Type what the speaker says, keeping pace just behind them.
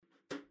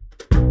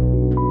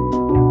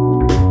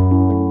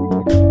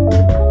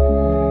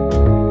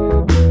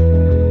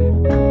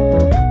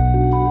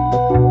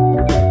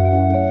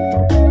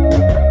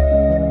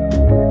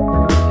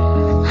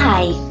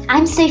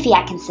Sophie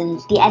Atkinson,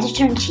 the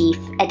Editor-in-Chief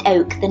at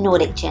Oak, the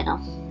Nordic journal.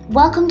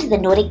 Welcome to the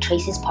Nordic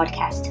Traces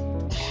podcast.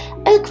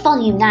 Oak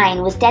Volume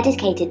 9 was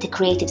dedicated to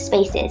creative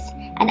spaces,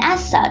 and as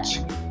such,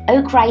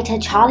 Oak writer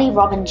Charlie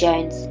Robin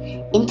Jones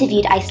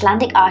interviewed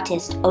Icelandic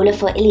artist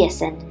Olafur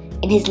Eliasson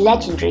in his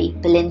legendary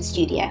Berlin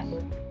studio.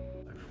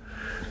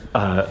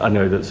 I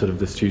know that sort of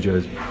the studio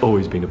has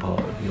always been a part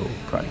of your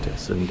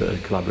practice and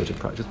collaborative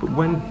practice, but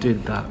when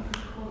did that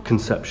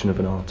conception of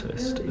an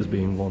artist as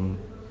being one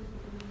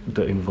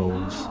that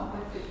involves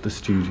the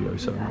studio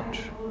so much?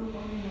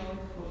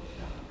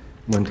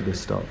 When did this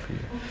start for you?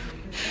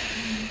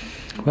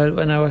 Well,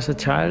 when I was a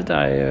child,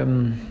 I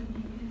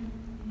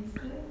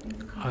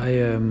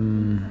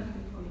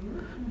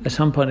at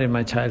some point in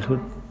my childhood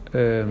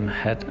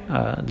had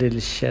a little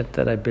shed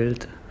that I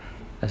built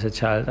as a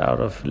child out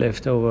of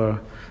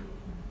leftover,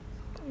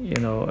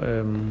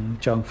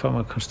 junk from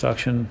a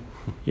construction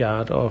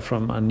yard or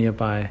from a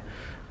nearby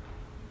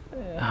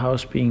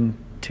house being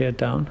teared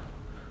down.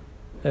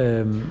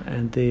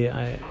 And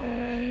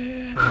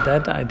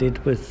that I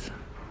did with,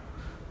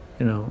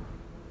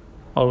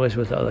 always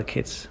with other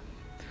kids.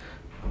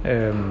 But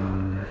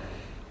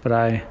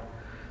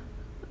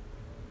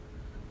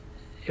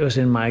it was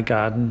in my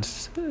garden,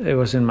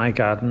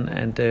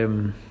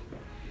 and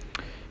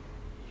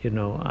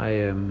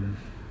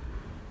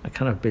I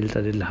kind of built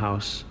a little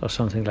house or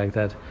something like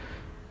that,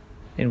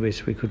 in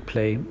which we could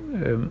play.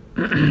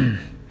 And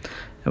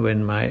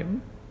when my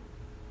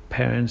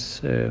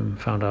parents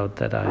found out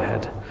that I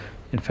had,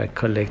 in fact,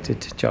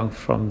 collected junk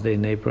from the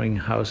neighboring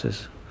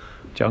houses,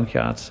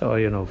 junkyards,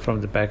 or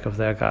from the back of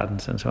their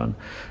gardens and so on,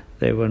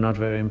 they were not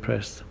very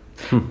impressed.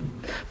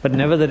 But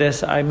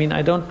nevertheless, I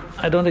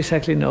don't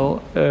exactly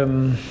know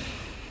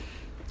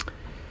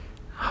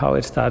how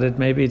it started.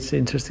 Maybe it's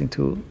interesting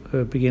to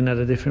begin at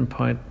a different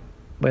point.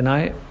 When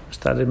I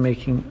started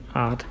making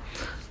art,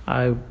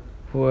 I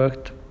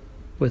worked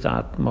with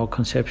art more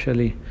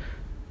conceptually.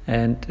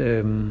 And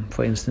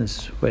for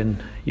instance, when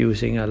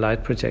using a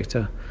light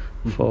projector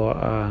for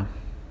a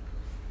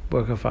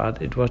work of art,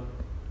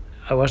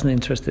 I wasn't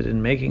interested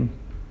in making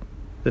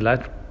the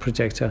light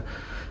projector,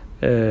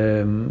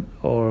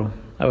 or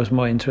I was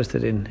more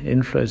interested in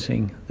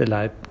influencing the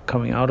light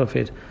coming out of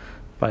it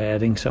by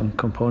adding some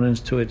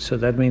components to it. So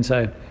that means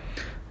I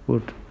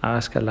would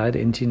ask a light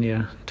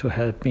engineer to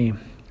help me,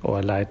 or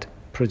a light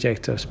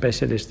projector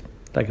specialist,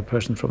 like a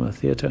person from a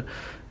theater,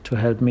 to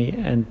help me.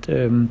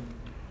 And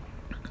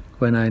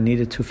when I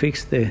needed to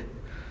fix the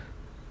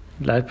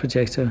light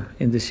projector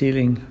in the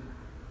ceiling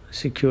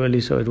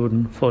securely so it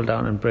wouldn't fall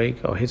down and break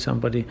or hit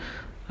somebody,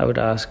 I would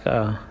ask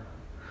a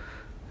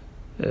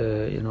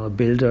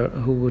builder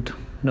who would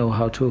know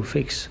how to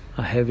fix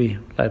a heavy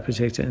light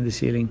projector in the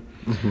ceiling.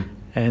 Mm-hmm.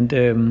 And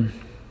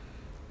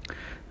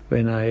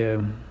when I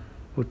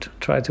would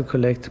try to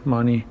collect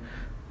money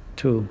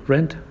to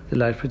rent the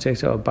light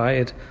projector or buy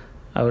it,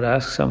 I would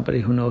ask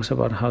somebody who knows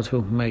about how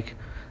to make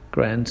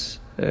grants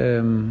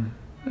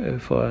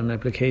for an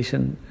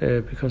application,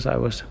 because I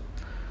was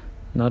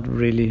not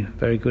really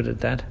very good at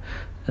that.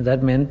 And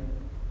that meant,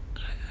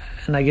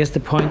 and I guess the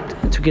point,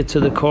 to get to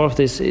the core of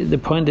this, the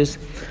point is,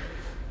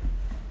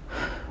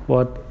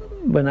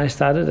 when I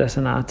started as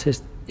an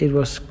artist, it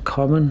was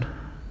common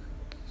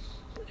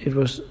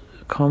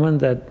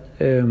that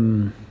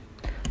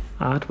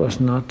art was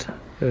not,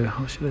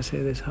 how should I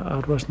say this,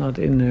 art was not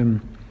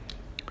inherent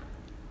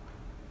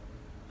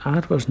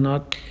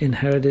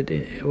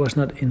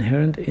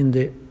in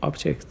the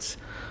objects,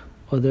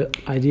 or the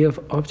idea of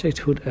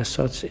objecthood as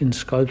such in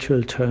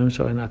sculptural terms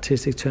or in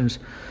artistic terms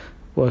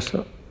was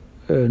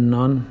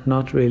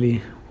not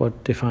really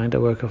what defined a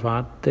work of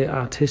art. The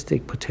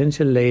artistic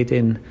potential laid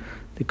in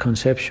the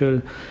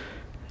conceptual,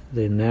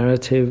 the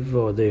narrative,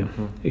 or the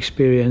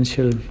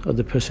experiential, or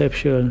the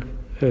perceptual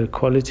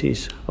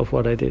qualities of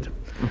what I did.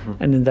 Mm-hmm.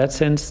 And in that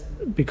sense,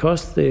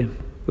 because we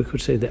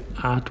could say the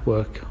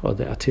artwork, or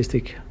the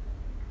artistic,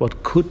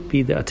 what could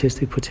be the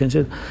artistic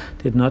potential,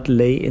 did not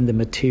lay in the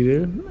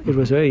material, it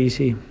was very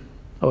easy,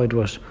 or it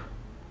was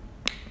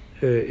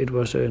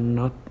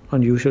not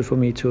unusual for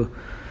me to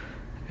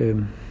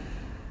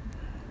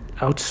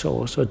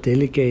outsource or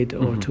delegate,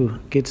 or to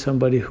get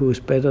somebody who is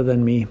better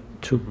than me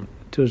to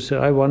say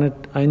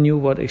I knew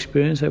what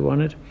experience I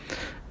wanted,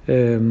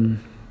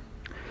 and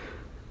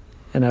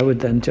I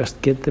would then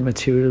just get the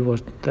material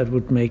that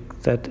would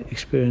make that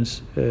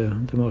experience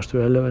the most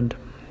relevant.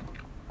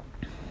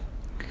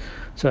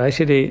 So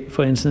actually,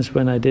 for instance,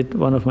 when I did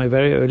one of my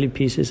very early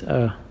pieces,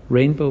 a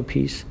rainbow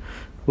piece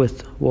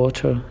with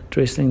water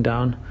drizzling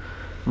down,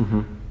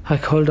 I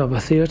called up a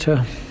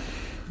theater,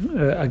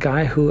 a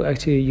guy who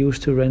actually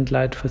used to rent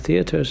light for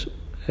theaters,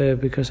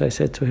 because I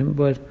said to him,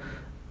 but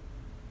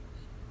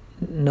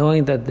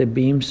knowing that the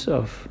beams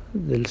of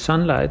the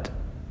sunlight,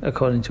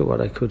 according to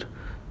what I could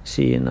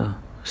see in a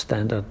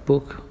standard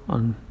book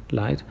on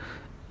light,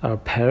 are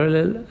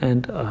parallel,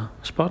 and a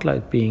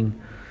spotlight being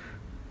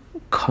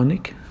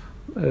conic,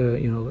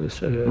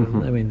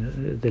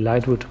 the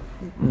light would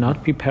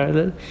not be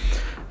parallel.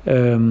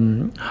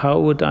 How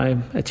would I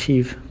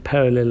achieve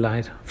parallel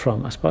light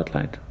from a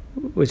spotlight?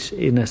 which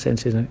in a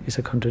sense is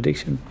a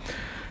contradiction.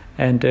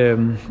 And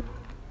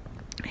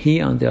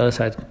he, on the other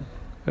side,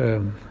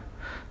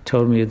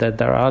 told me that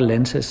there are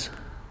lenses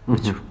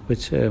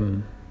which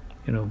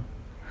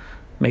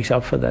makes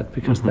up for that,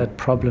 because that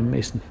problem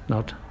is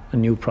not a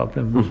new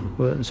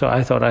problem. So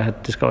I thought I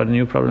had discovered a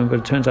new problem, but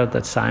it turns out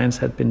that science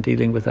had been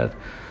dealing with that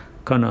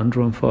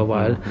conundrum for a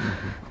while.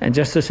 And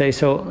just to say,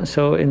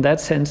 so in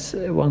that sense,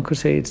 one could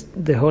say it's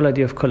the whole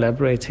idea of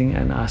collaborating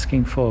and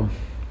asking for,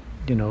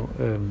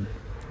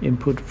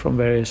 input from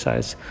various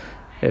sides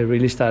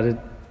really started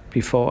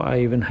before I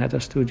even had a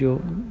studio,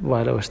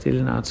 while I was still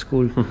in art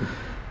school.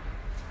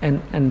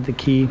 And the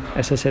key,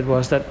 as I said,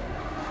 was that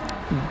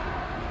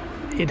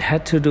it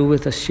had to do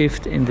with a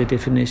shift in the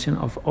definition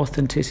of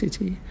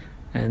authenticity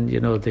and,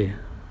 the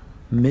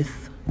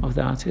myth of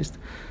the artist,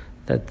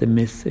 that the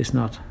myth is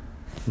not,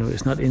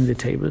 it's not in the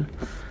table.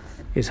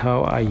 It's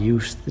how I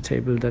use the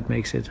table that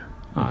makes it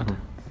art.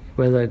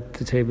 Whether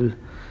the table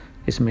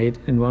is made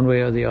in one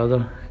way or the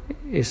other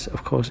is,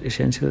 of course,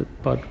 essential,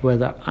 but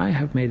whether I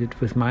have made it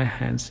with my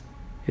hands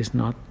is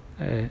not,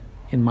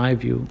 in my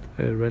view,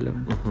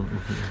 relevant.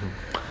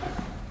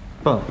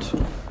 But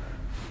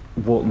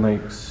what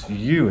makes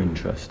you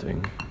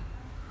interesting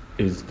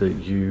is that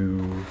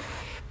you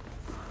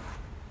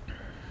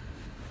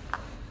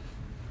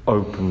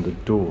open the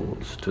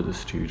doors to the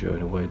studio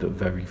in a way that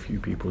very few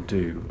people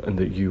do, and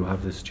that you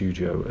have the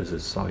studio as a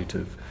site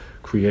of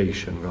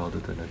creation rather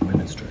than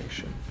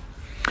administration.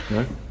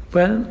 No?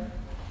 Well,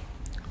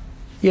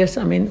 yes,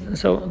 I mean,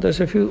 so there's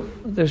a few,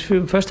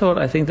 first of all,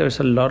 I think there's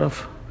a lot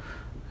of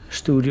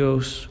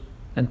studios,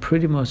 and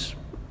pretty much,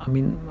 I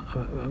mean,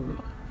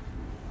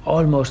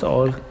 almost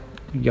all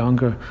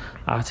younger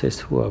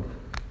artists who are,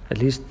 at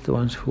least the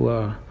ones who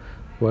are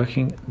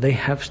working, they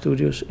have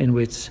studios in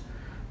which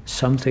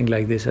something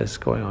like this is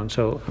going on.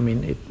 So, I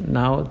mean,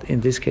 now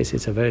in this case,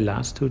 it's a very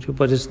large studio,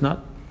 but it's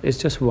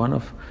just one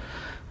of,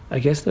 I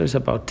guess there's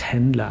about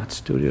 10 large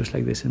studios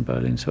like this in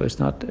Berlin. So it's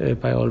not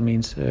by all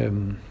means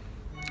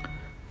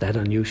that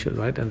unusual,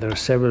 right? And there are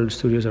several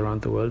studios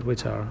around the world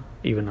which are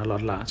even a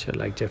lot larger,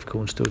 like Jeff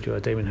Koons studio,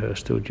 Damien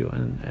Hirst studio,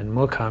 and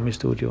Murakami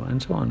studio,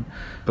 and so on.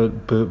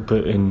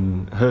 But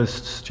in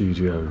Hirst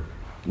studio,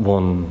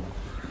 one...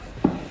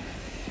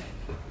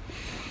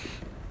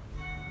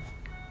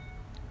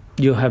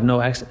 You have no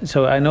access.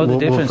 So I know the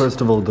difference.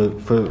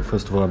 Well,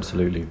 first of all,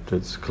 absolutely,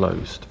 that's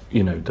closed.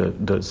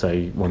 That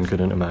say one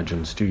couldn't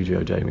imagine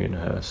Studio Damien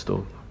Hirst,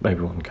 or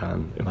maybe one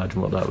can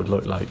imagine what that would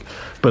look like.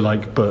 But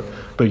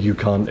you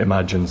can't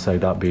imagine, say,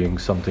 that being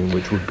something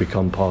which would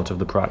become part of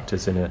the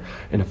practice in a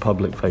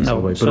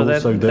public-facing way, but so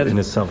also that in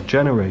a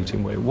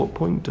self-generating way. At what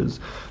point does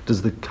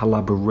the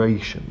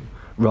collaboration,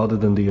 rather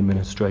than the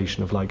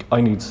administration of I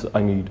need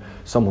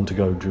someone to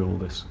go do all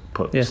this.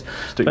 Yes,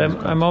 but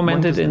I'm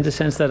momented in the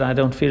sense that I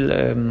don't feel.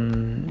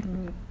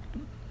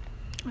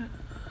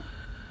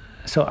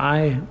 So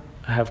I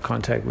have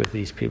contact with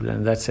these people, and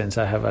in that sense,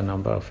 I have a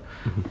number of.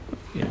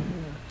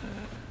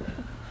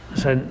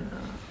 So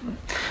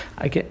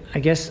I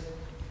guess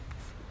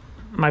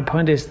my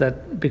point is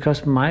that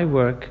because my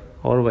work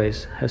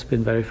always has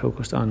been very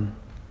focused on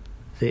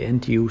the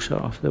end user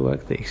of the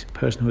work, the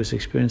person who is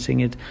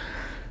experiencing it,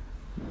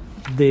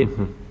 the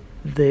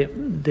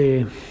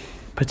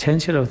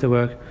potential of the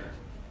work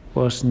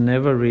was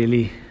never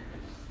really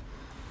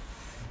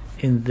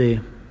in the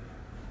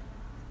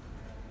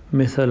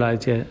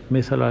mythology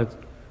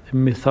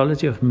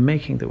of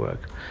making the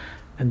work.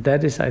 And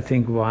that is, I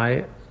think,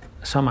 why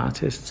some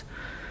artists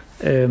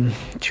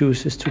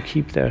chooses to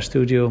keep their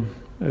studio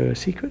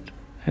secret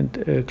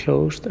and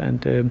closed.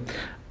 And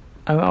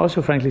I'm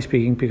also, frankly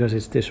speaking, because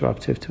it's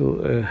disruptive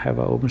to have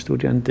an open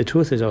studio. And the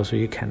truth is also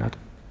you cannot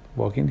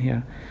walk in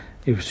here.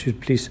 You should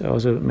please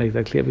also make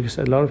that clear, because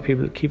a lot of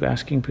people keep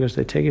asking, because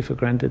they take it for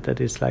granted that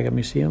it's like a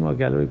museum or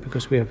gallery,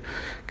 because we have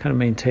kind of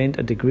maintained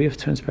a degree of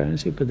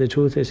transparency, but the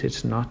truth is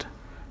it's not.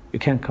 You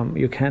can't come,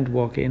 you can't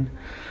walk in,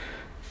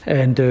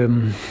 but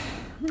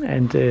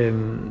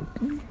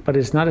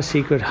it's not a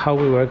secret how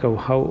we work or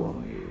how.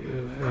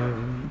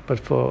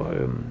 But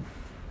for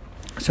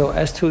so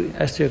as to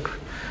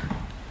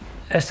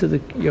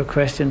your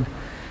question.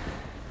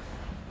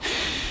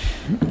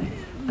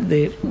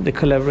 The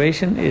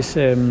collaboration is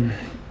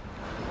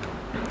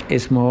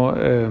more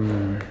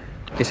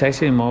it's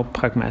actually more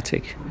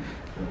pragmatic.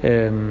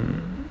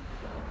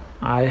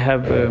 I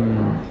have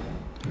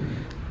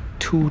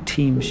two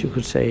teams, you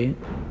could say,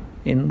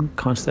 in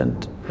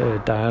constant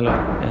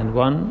dialogue,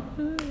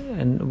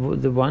 and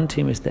the one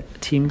team is the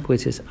team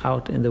which is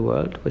out in the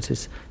world, which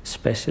is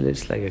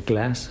specialists, like a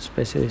glass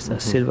specialist, a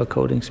silver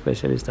coating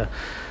specialist, a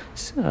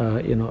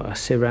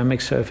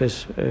ceramic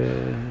surface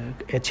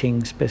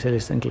etching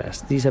specialist in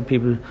glass. These are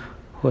people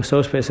who are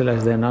so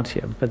specialized they're not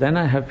here. But then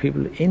I have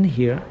people in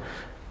here,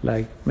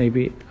 like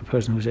maybe a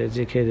person who's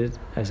educated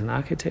as an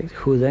architect,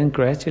 who then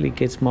gradually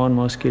gets more and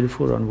more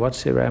skillful on what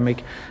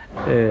ceramic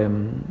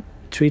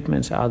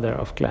treatments are there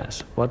of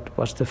glass?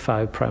 What's the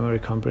 5 primary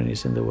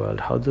companies in the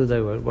world? How do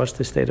they work? What's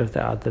the state of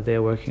the art that they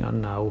are working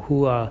on now?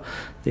 Who are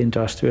the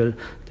industrial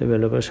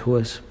developers who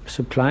are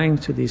supplying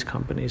to these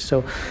companies?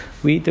 So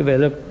we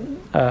develop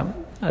a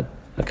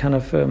kind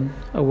of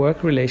a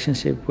work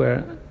relationship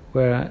where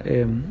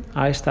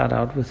I start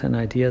out with an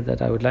idea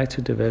that I would like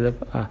to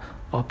develop an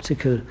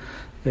optical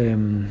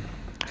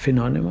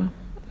phenomena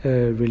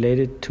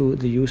related to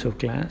the use of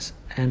glass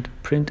and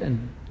print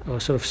or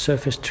sort of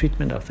surface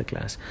treatment of the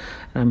glass.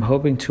 And I'm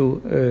hoping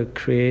to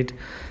create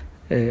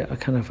a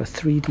kind of a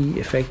 3D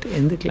effect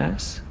in the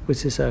glass,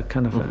 which is a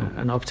kind of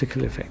an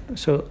optical effect.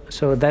 So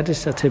that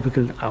is a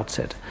typical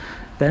outset.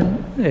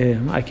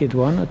 Then I get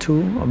 1 or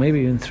 2 or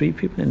maybe even 3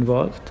 people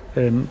involved,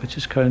 which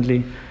is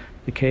currently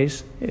the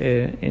case,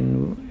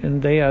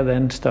 and they are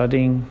then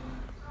studying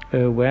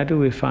where do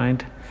we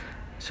find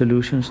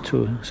solutions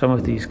to some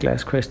of these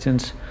glass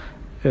questions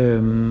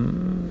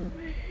in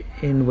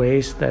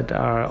ways that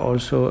are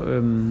also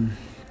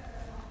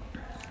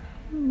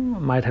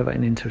might have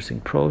an interesting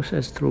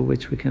process through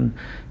which we can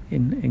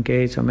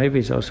engage, or maybe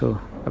it's also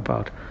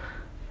about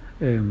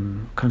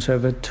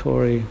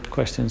conservatory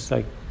questions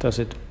like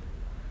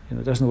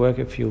it doesn't work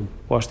if you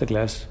wash the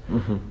glass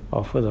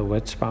off with a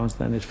wet sponge,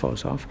 then it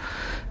falls off.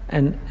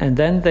 And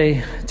then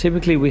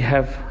typically we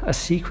have a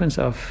sequence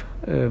of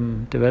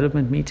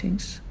development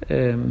meetings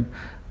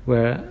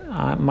where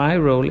my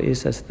role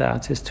is as the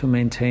artist to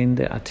maintain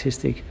the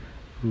artistic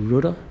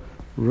rudder,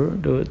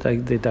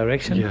 like the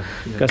direction. Yeah.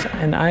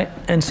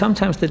 And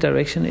sometimes the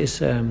direction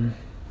is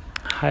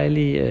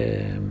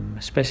highly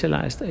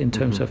specialized in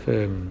terms of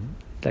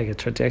like a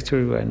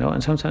trajectory where I know,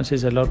 and sometimes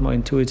it's a lot more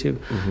intuitive.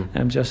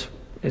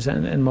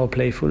 And more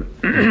playful,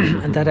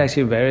 and that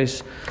actually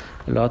varies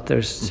a lot.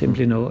 There's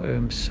simply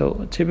no.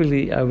 So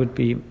typically, I would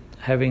be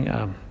having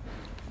a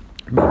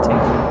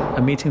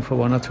meeting for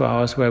 1 or 2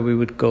 hours where we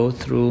would go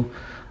through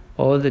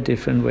all the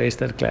different ways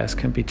that glass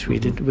can be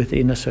treated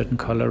within a certain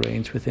color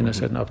range, within a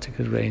certain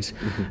optical range,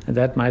 and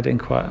that might be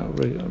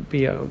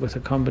with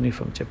a company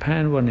from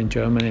Japan, one in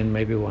Germany, and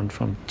maybe one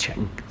from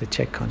the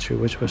Czech country,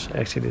 which was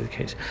actually the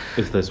case.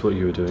 Is this what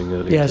you were doing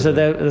earlier? Yeah,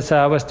 so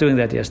I was doing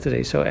that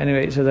yesterday. So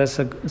anyway, so that's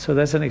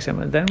an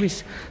example. Then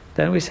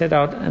we set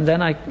out, and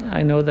then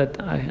I know that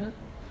I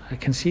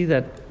can see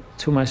that,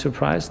 to my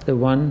surprise, the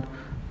one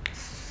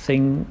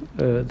thing,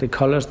 the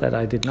colors that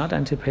I did not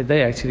anticipate,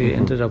 they actually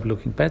ended up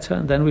looking better,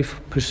 and then we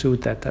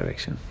pursued that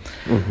direction.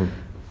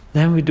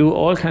 Then we do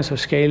all kinds of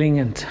scaling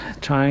and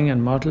trying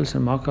and models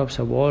and mock-ups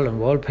of wall and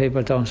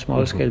wallpaper down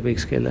small scale, big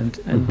scale, and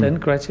then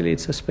gradually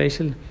it's a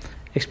spatial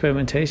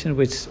experimentation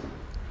which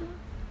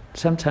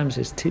sometimes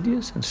is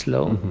tedious and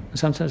slow, and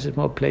sometimes it's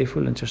more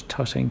playful and just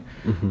tossing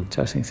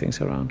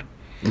things around.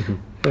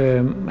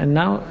 And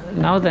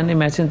now then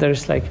imagine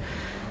there's like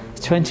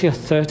 20 or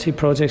 30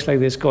 projects like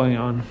this going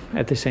on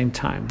at the same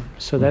time.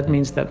 So that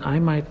means that I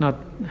might not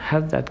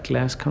have that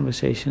glass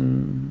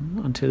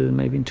conversation until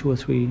maybe in 2 or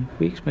 3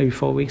 weeks, maybe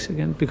 4 weeks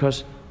again,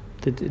 because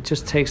it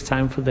just takes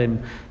time for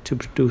them to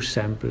produce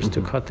samples,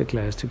 to cut the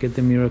glass, to get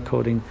the mirror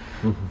coating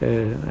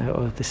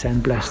or the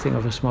sandblasting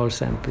of a small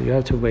sample. You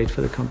have to wait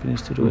for the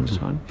companies to do it and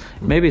so on.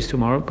 Maybe it's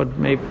tomorrow, but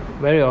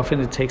very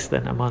often it takes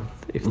then a month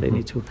if they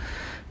need to,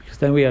 because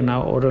then we are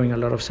now ordering a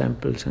lot of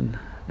samples and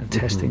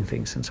testing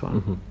things and so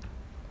on.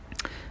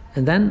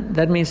 And then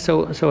that means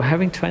so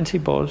having 20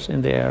 balls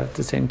in the air at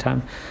the same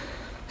time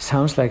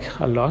sounds like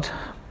a lot,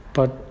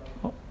 but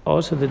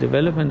also the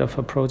development of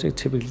a project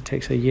typically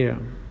takes a year.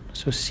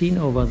 So seen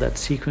over that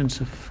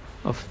sequence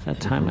of that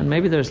time, and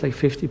maybe there's like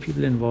 50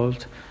 people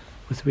involved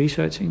with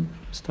researching,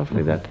 stuff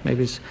like that.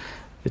 Maybe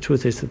the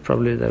truth is that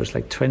probably there was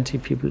like 20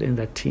 people in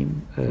that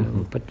team,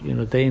 but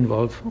they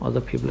involve other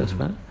people as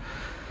well.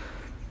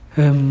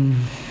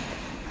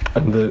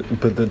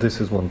 But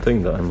this is one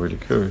thing that I'm really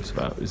curious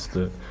about, is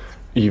that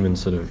even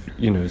sort of,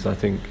 as I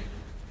think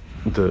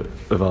that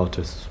of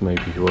artists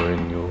maybe who are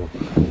in your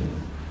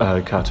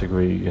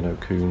category,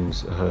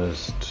 Koons,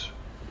 Hurst,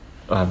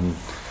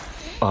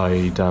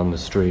 I down the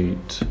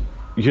street,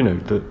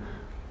 that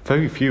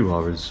very few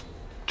are as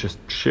just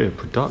sheer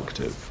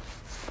productive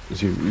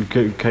as you,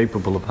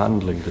 capable of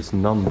handling this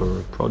number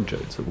of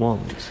projects at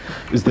once.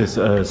 Is this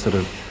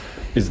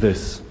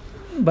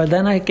But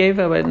then I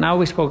now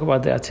we spoke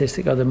about the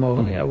artistic or the more,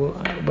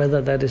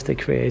 whether that is the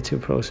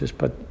creative process,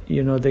 but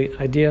the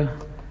idea,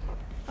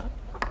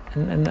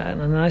 and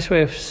a nice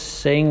way of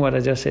saying what I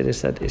just said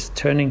is that it's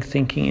turning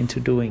thinking into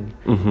doing.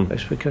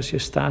 It's because you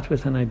start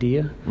with an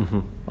idea,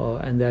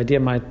 and the idea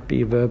might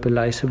be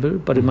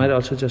verbalizable, but it might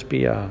also just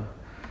be a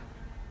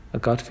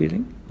gut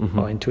feeling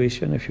or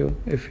intuition,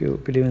 if you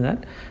believe in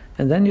that.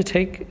 And then you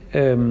take,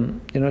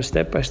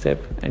 step by step,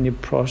 and you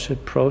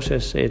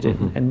process it,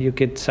 and you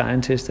get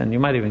scientists, and you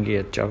might even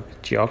get a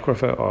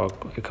geographer or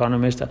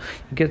economist.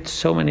 You get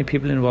so many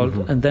people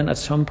involved, and then at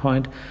some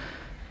point,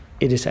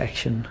 it is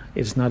action.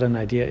 It's not an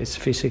idea. It's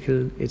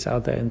physical. It's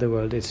out there in the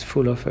world. It's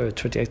full of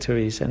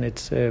trajectories, and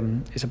it's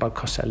about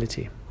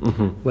causality,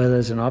 whether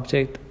it's an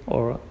object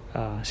or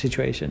a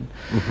situation.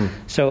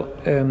 So.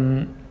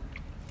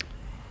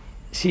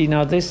 See,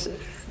 now this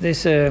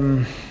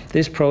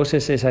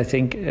process is, I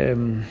think,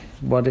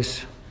 what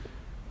is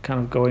kind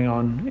of going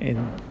on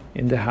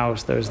in the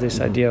house. There's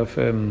this idea of.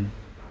 Are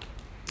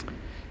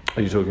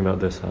you talking about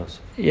this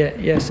house? Yeah.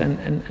 Yes,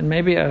 and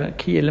maybe a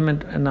key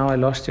element. And now I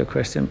lost your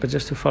question, but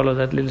just to follow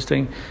that little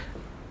string,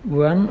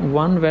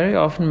 one very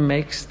often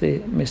makes the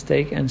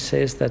mistake and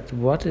says that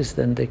what is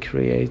then the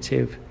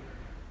creative,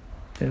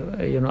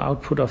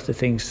 output of the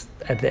things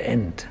at the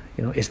end?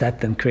 Is that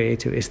then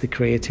creative? Is the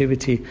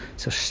creativity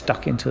so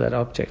stuck into that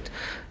object?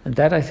 And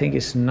that, I think,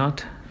 is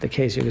not the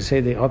case. You could say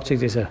the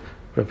object is a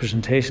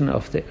representation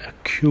of the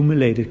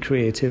accumulated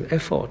creative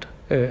effort,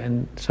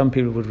 and some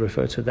people would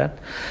refer to that.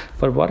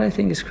 But what I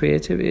think is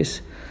creative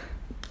is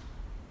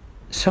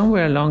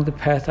somewhere along the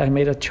path I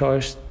made a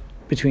choice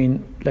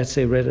between, let's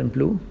say, red and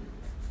blue,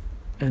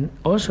 and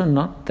also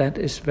not that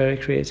is very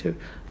creative,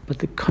 but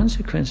the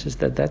consequences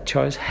that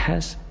choice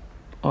has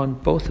on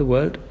both the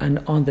world and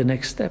on the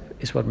next step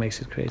is what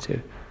makes it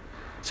creative.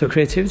 So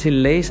creativity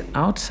lays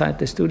outside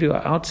the studio,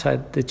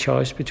 outside the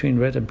choice between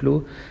red and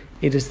blue.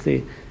 It is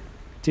do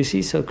you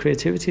see? So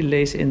creativity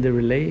lays in the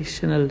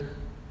relational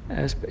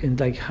aspect, in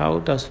like how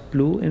does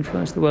blue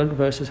influence the world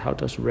versus how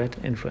does red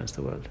influence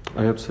the world.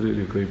 I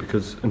absolutely agree,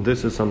 and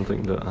this is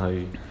something that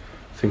I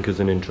think is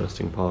an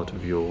interesting part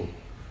of your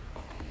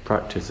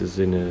practice, is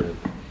in a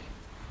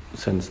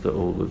sense that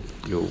all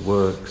of your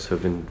works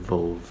have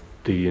involved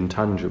the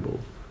intangible.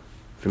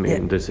 For me,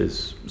 and this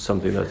is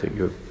something that I think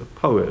you're a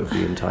poet of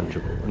the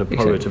intangible, and a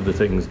poet of the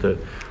things that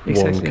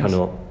one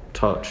cannot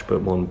touch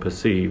but one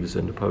perceives,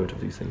 and a poet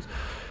of these things.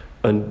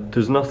 And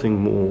there's nothing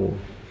more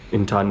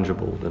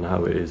intangible than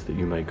how it is that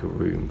you make a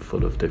room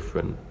full of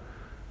different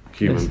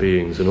human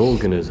beings and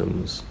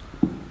organisms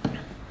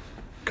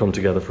come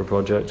together for a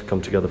project,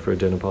 come together for a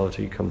dinner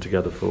party, come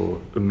together for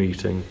a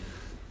meeting,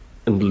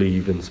 and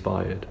leave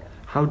inspired.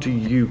 How do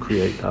you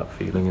create that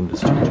feeling in the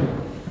studio?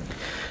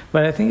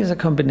 Well, I think it's a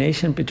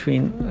combination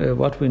between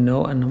what we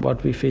know and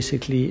what we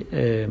physically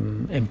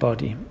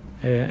embody.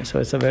 So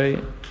it's a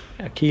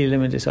key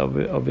element is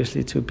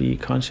obviously to be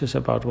conscious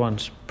about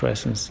one's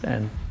presence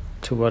and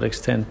to what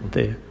extent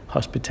the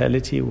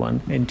hospitality one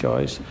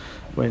enjoys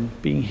when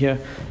being here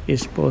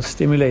is both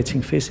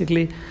stimulating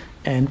physically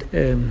and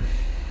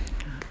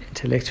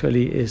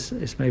intellectually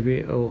is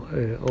maybe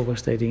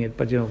overstating it,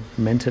 but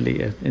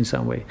mentally in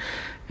some way.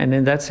 And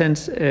in that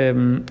sense,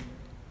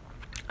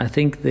 I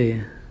think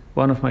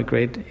one of my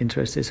great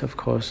interests is, of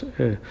course,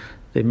 the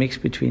mix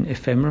between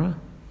ephemera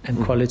and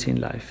quality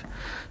in life.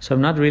 So I'm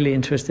not really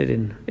interested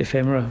in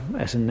ephemera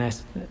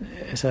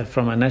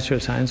from a natural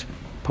science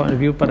point of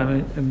view, but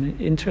I'm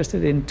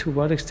interested in to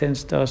what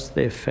extent does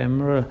the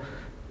ephemera,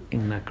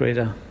 in the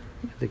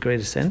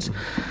greater sense,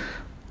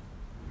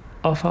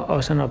 offer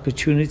us an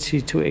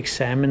opportunity to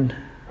examine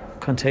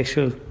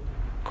contextual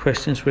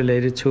questions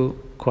related to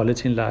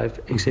quality in life,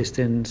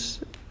 existence,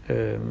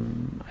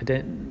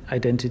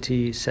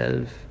 identity,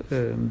 self,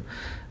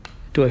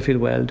 do I feel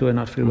well, do I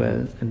not feel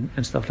well,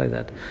 and stuff like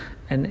that.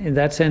 And in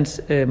that sense,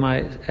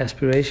 my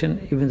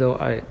aspiration, even though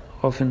I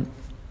often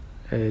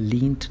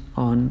leaned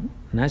on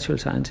natural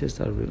scientists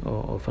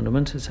or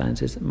fundamental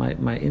scientists,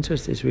 my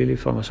interest is really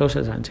from a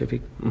social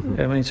scientific.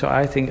 So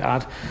I think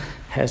art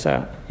has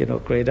a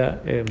greater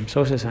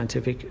social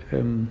scientific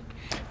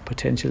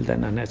potential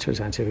than a natural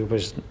scientific,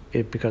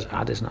 because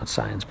art is not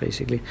science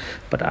basically.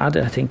 But art,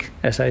 I think,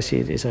 as I see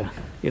it, is a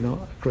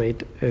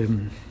great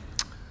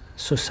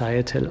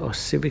societal or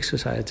civic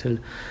societal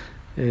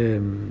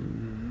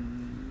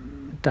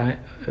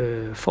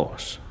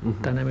force,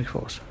 dynamic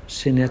force,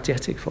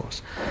 synergetic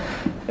force.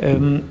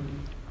 And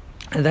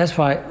that's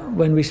why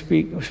when we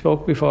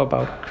spoke before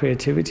about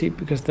creativity,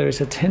 because there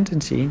is a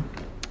tendency,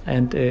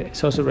 and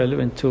it's also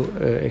relevant to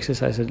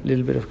exercise a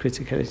little bit of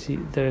criticality,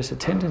 there is a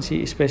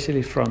tendency,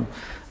 especially from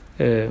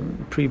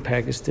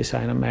pre-packaged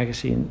designer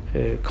magazine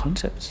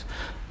concepts,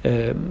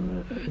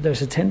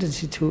 there's a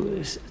tendency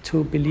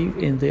to believe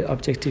in the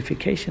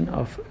objectification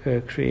of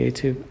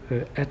creative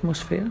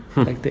atmosphere,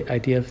 like the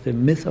idea of the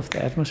myth of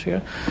the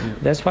atmosphere.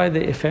 That's why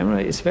the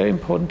ephemera is very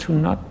important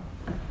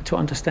to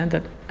understand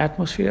that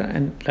atmosphere,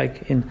 and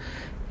like in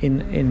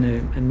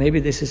and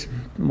maybe this is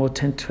more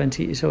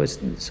 10-20.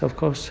 So of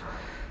course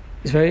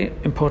it's very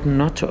important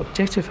not to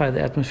objectify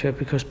the atmosphere,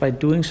 because by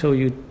doing so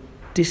you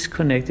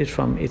disconnect it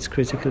from its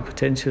critical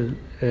potential,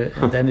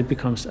 and then it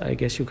becomes, I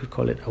guess you could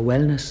call it, a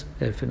wellness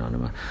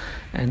phenomenon.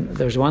 And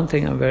there's one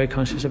thing I'm very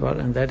conscious about,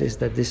 and that is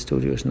that this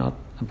studio is not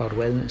about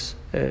wellness,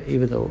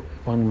 even though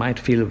one might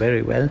feel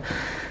very well.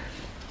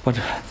 But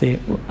the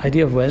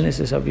idea of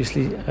wellness is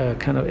obviously a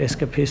kind of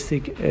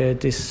escapistic,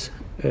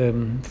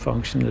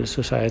 dysfunctional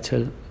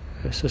societal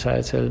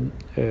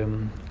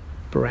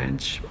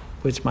branch,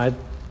 which might,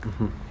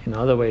 in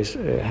other ways,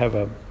 have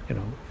a,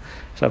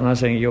 So I'm not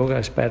saying yoga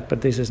is bad,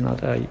 but this is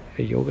not a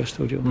yoga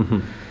studio.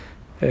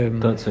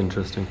 That's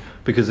interesting,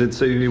 because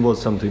it was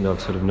something that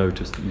I've sort of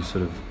noticed, that you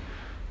sort of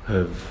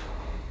have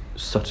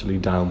subtly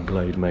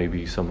downplayed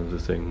maybe some of the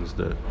things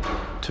that,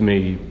 to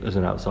me, as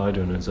an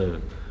outsider and as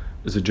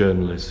a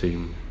journalist,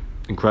 seem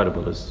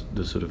incredible as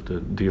the sort of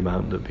the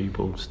amount that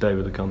people stay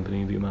with the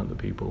company, the amount that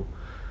people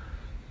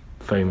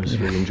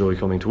famously enjoy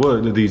coming to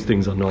work. These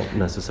things are not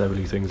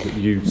necessarily things that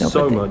you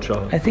much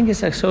are. I think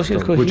it's a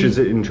social cohesion, which is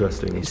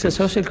interesting. It's a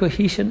social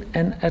cohesion,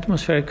 and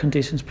atmospheric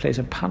conditions plays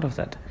a part of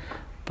that.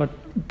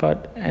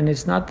 But and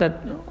it's not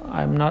that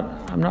I'm not.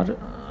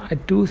 I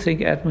do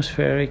think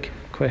atmospheric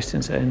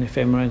questions and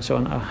ephemera and so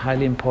on are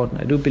highly important.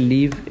 I do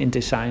believe in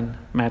design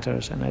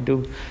matters, and I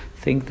do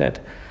think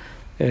that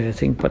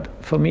But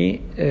for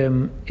me,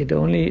 it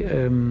only.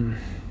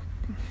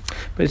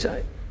 But it's.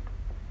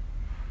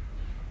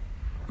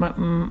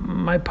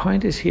 My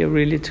point is here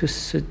really to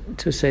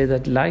say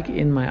that, like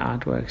in my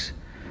artworks,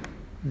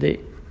 the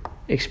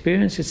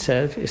experience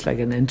itself is like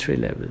an entry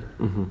level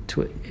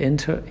to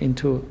enter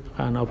into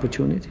an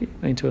opportunity,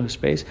 into a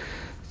space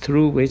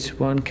through which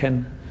one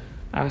can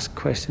ask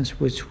questions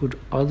which would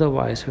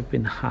otherwise have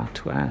been hard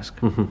to ask.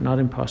 Not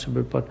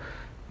impossible, but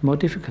more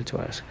difficult to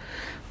ask.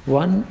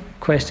 One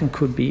question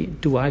could be,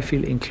 do I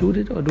feel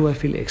included or do I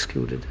feel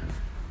excluded?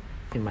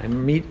 In my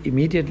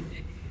immediate,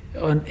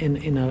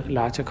 in a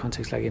larger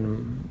context, like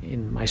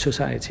in my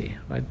society,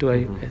 right? Do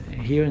I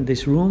here in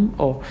this room,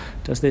 or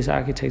does this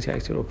architecture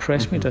actually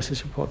oppress me? Does it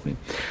support me?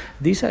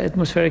 These are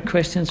atmospheric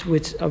questions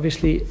which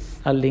obviously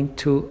are linked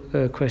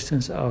to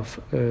questions of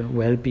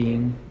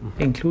well-being,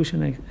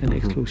 inclusion and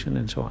exclusion,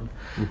 and so on.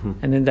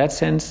 And in that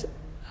sense,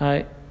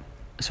 I'm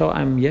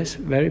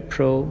very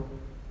pro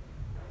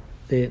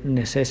the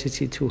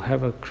necessity to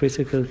have a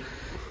critical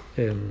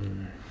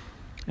and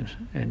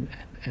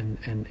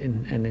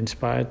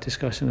inspired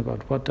discussion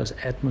about what does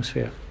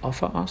atmosphere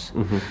offer us.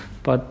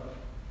 But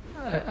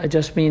I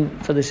just mean,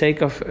 for the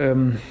sake of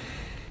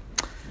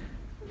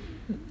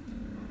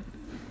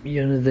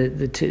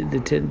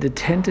the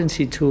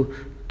tendency to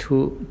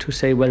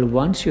say, well,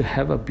 once you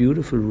have a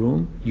beautiful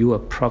room, you are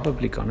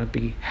probably gonna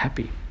be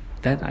happy.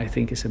 That, I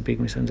think, is a big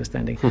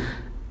misunderstanding.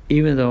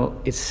 Even though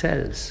it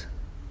sells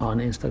on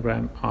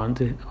Instagram,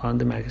 on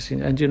the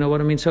magazine, and you know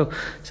what I mean. So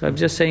I'm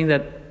just saying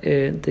that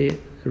the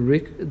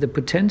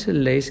potential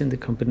lays in the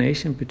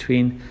combination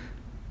between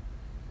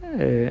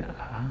a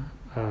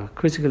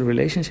critical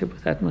relationship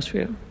with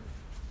atmosphere,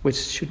 which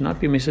should not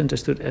be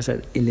misunderstood as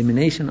an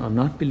elimination or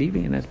not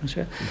believing in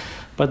atmosphere,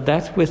 but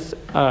that with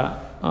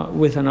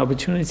an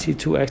opportunity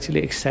to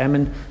actually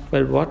examine,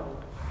 well, what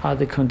are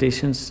the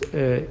conditions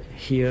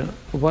here?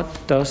 What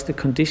does the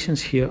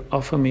conditions here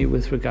offer me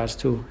with regards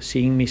to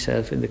seeing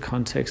myself in the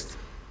context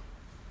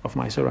of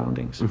my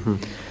surroundings? And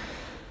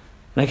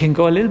I can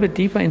go a little bit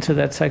deeper into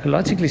that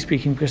psychologically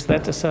speaking, because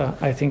that is,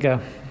 I think,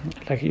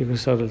 like you can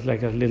sort of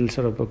like a little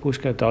sort of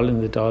babushka, doll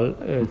in the doll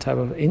type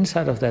of.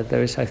 Inside of that,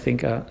 there is, I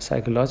think, a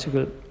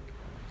psychological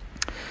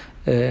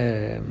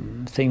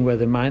thing where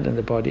the mind and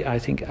the body, I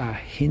think, are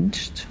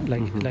hinged,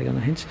 like on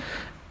a hinge.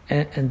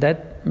 And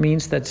that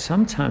means that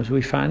sometimes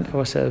we find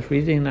ourselves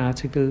reading an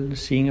article,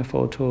 seeing a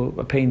photo,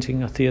 a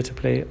painting, a theater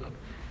play,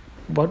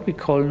 what we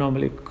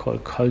normally call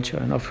culture.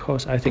 And of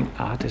course, I think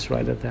art is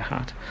right at the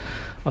heart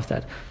of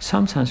that.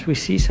 Sometimes we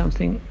see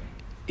something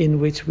in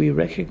which we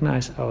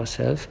recognize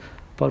ourselves,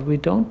 but we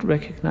don't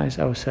recognize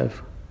ourselves.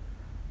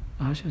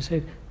 How should I say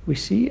it? We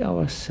see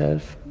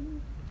ourselves,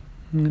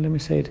 let me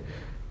say it,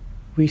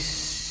 we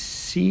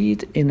see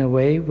it in a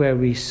way where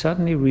we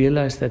suddenly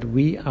realize that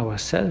we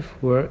ourselves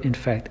were in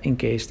fact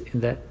engaged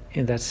in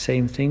that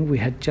same thing. We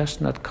had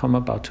just not come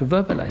about to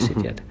verbalize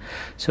it yet.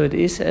 So it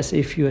is as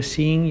if you are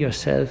seeing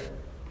yourself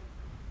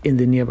in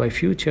the nearby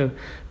future,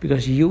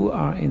 because you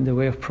are in the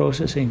way of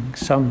processing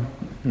some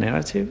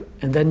narrative,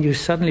 and then you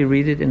suddenly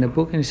read it in a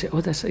book and you say,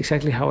 oh, that's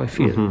exactly how I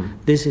feel.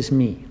 This is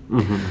me.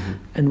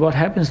 And what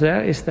happens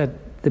there is that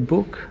the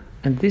book,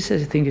 and this I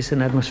think is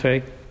an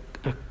atmospheric,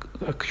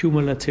 a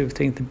cumulative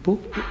thing, the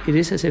book, it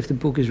is as if the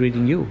book is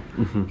reading you.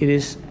 It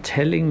is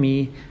telling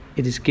me,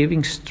 it is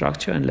giving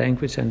structure and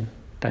language and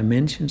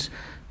dimensions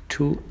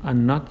to a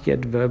not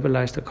yet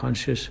verbalized or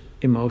conscious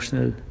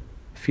emotional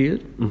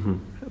field,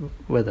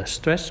 whether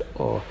stress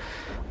or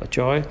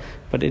joy,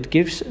 but it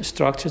gives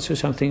structure to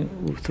something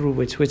through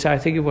which I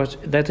think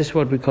that is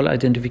what we call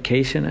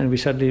identification, and we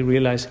suddenly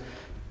realize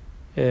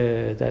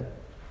that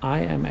I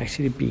am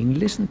actually being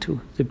listened to.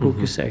 The book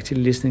is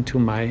actually listening to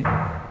my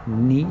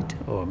need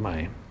or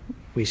my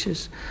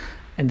wishes.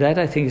 And that,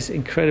 I think, is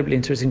incredibly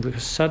interesting,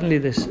 because suddenly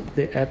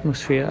the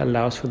atmosphere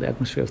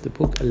of the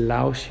book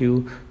allows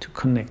you to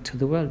connect to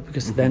the world.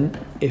 Because then,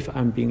 if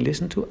I'm being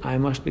listened to, I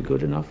must be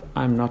good enough.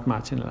 I'm not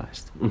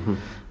marginalized.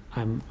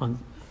 I'm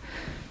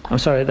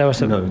sorry, that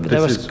was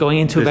going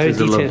into very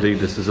detailed.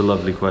 This is a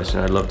lovely question.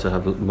 I'd love to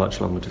have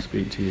much longer to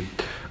speak to you.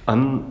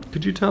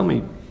 Could you tell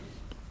me,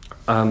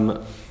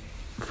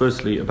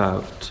 firstly,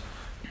 about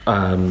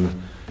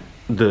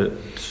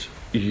that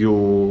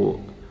your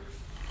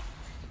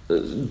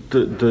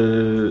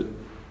the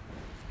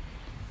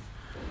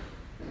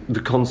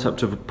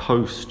concept of a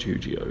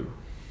post-studio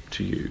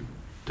to you,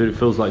 that it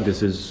feels like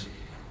this is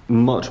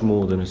much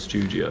more than a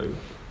studio,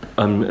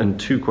 and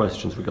two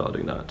questions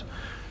regarding that.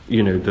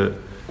 You know, that,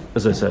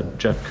 as I said,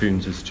 Jeff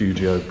Koons'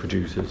 studio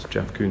produces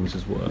Jeff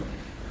Koons' work,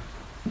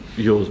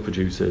 yours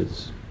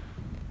produces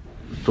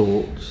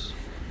thoughts,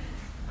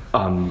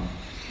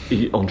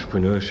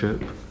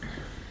 entrepreneurship,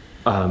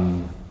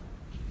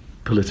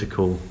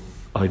 political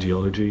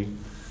ideology,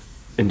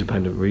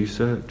 independent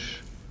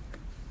research,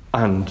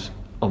 and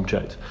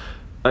object.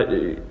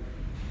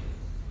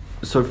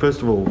 So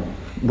first of all,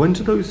 when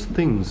do those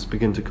things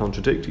begin to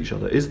contradict each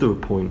other? Is there a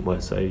point where,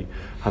 say,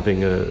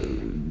 having a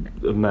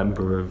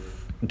member of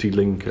Der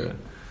Linke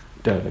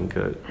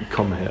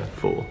come here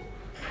for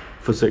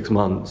 6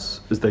 months,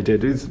 as they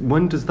did,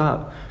 when does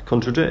that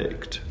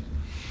contradict?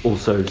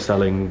 Also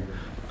selling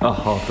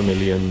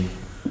 500,000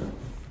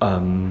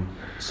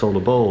 solar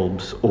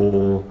bulbs,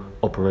 or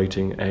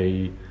operating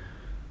an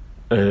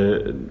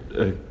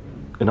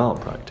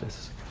art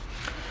practice?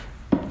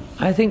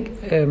 I think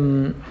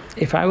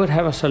if I would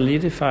have a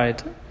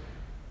solidified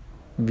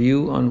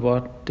view on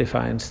what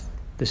defines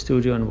the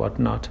studio and what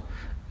not,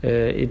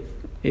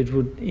 it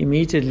would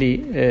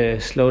immediately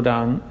slow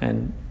down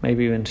and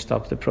maybe even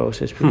stop the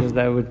process, because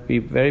I would be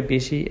very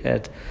busy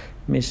at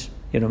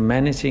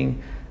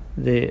managing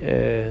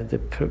the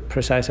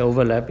precise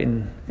overlap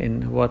in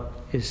what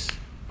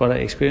I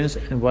experience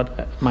and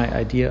what my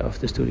idea of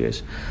the studio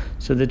is.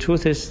 So the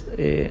truth is,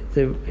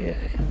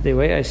 the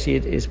way I see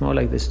it is more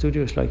like the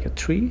studio is like a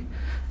tree,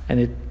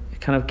 and it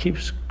kind of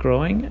keeps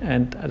growing.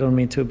 And I don't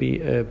mean to be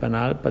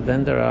banal, but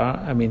then there are,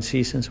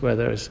 seasons where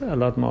there's a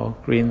lot more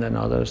green than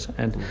others,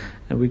 and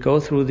we go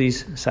through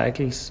these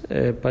cycles,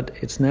 but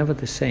it's never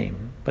the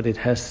same. But it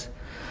has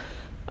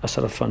a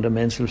sort of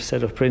fundamental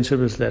set of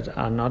principles that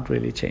are not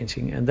really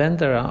changing. And then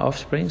there are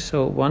offsprings.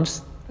 So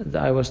once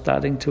I was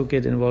starting to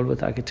get involved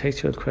with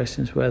architectural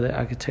questions, where the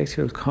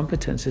architectural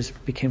competences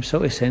became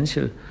so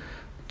essential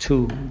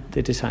to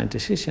the design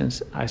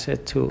decisions, I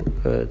said to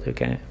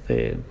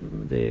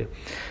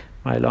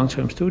my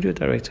long-term studio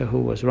director, who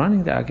was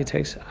running the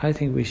architects, I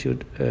think we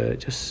should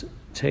just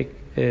take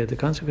the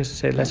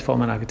consequences and say, let's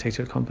form an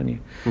architectural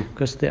company,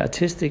 because the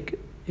artistic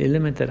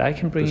element that I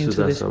can bring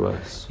into this.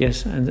 SOS.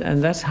 Yes,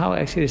 and that's how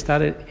actually it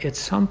started. At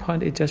some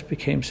point, it just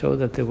became so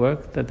that the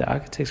work that the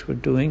architects were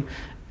doing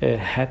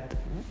had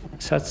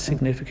such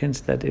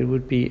significance that it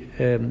would be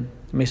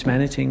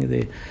mismanaging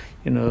it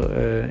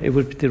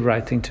would be the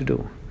right thing to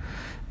do.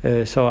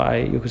 So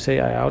you could say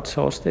I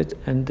outsourced it,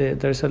 and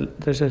there's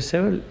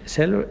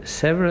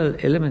several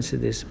elements to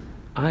this.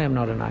 I am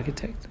not an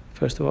architect,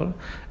 first of all,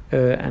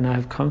 and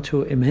I've come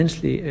to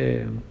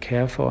immensely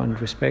care for and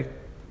respect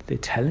the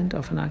talent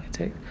of an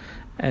architect,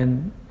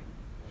 and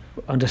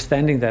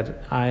understanding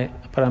that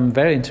but I'm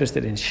very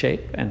interested in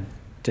shape and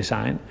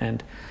design,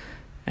 and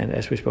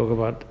as we spoke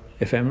about,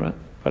 ephemera,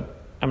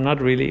 but I'm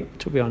not really,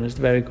 to be honest,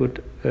 very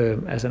good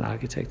as an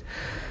architect.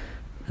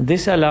 And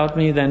this allowed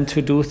me then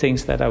to do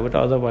things that I would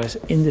otherwise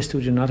in the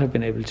studio not have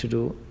been able to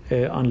do,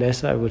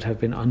 unless I would have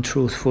been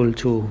untruthful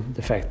to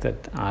the fact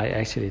that I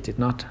actually did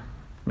not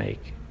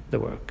make the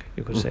work,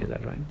 you could say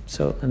that, right?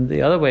 So, and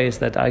the other way is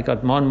that I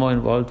got more and more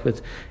involved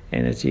with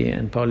energy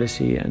and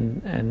policy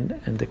and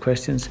the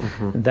questions,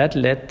 and that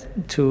led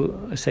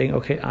to saying,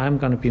 okay, I'm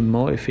going to be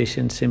more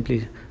efficient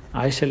simply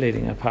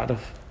isolating a part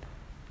of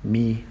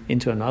me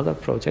into another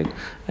project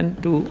and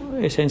do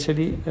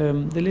essentially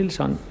the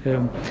Eliasson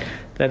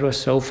that was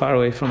so far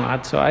away from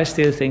art. So I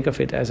still think of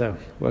it as a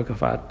work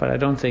of art, but I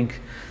don't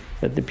think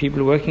that the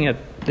people working at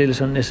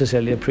Eliasson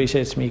necessarily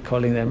appreciates me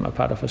calling them a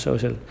part of a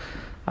social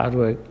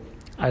artwork.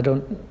 I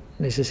don't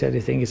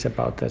necessarily think it's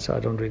about that, so I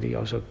don't really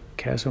also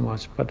care so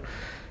much. But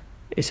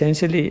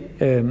essentially,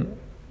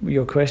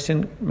 your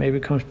question maybe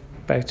comes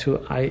back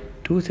to, I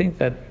do think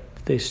that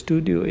the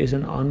studio is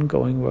an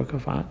ongoing work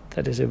of art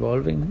that is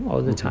evolving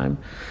all the time.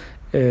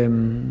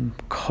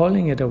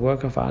 Calling it a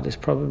work of art is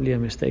probably a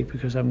mistake,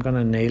 because I'm going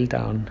to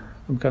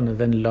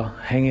then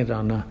hang it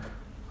on a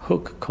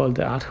hook called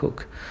the art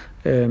hook.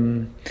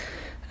 And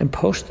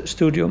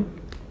post-studio,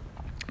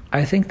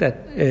 I think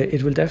that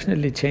it will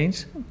definitely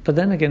change, but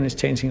then again, it's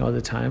changing all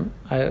the time.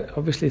 I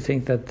obviously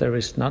think that there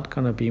is not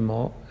going to be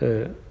more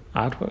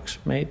artworks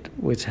made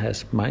which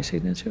has my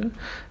signature.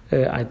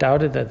 I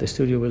doubt it that the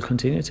studio will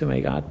continue to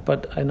make art,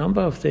 but a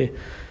number of the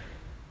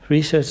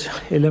research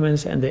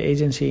elements and the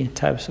agency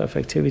types of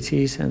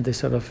activities and the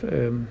sort of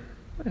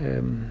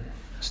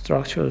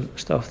structural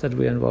stuff that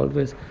we're involved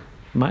with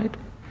might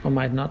or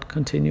might not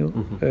continue.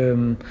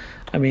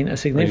 A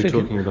significant... Are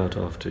you talking about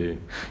after you?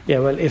 Yeah,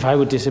 well, if I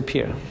would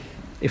disappear,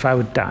 if I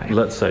would die.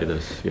 Let's say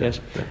this, yeah. Yes.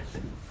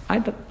 I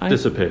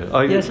disappear.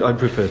 Yes. I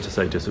prefer to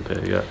say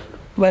disappear, yeah.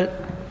 Well,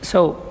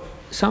 so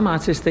some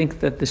artists think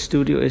that the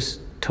studio is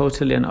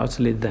totally and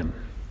utterly them.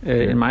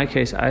 In my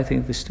case, I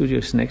think the studio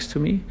is next to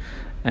me,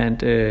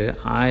 and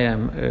I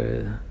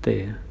am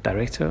the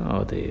director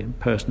or the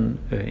person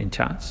in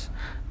charge.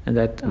 And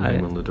that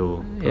name on the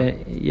door.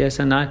 Yes,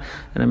 and I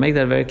make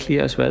that very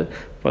clear as well.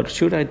 But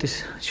should I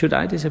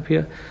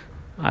disappear?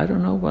 I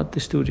don't know what the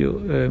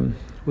studio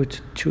would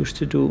choose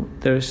to do.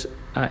 There's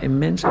an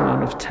immense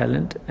amount of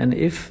talent, and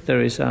if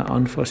there is an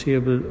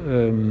unforeseeable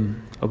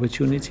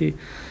opportunity,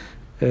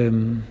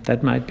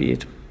 that might be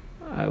it.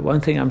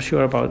 One thing I'm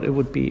sure about, it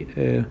would be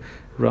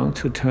wrong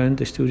to turn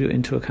the studio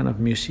into a kind of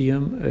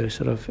museum.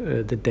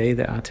 The day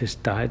the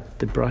artist died,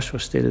 the brush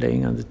was still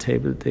laying on the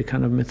table. The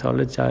kind of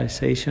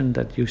mythologization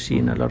that you see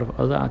in a lot of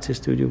other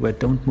artist studios, where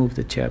don't move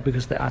the chair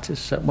because the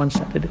artist once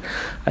said it.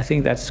 I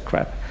think that's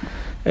crap.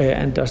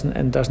 And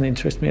doesn't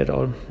interest me at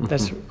all.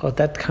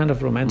 That kind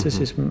of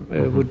romanticism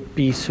would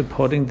be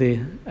supporting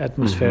the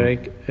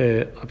atmospheric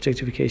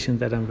objectification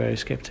that I'm very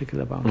skeptical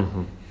about.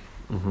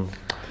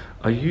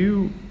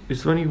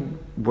 Is there any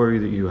worry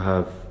that you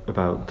have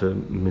about the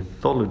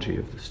mythology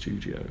of the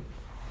studio?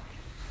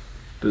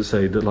 That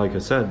say that, like I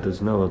said,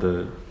 there's no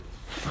other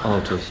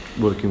artist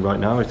working right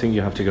now. I think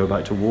you have to go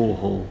back to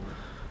Warhol,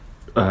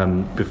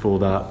 before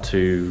that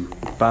to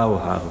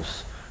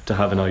Bauhaus, to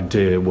have an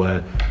idea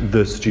where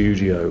the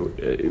studio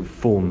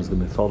forms the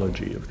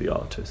mythology of the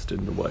artist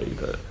in the way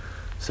that,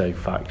 say,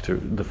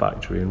 the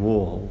factory in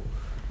Warhol,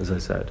 as I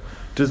said.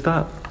 Does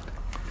that...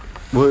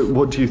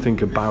 What do you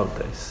think about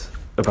this?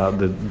 About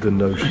the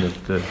notion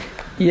of the...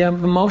 Yeah,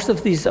 most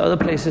of these other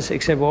places,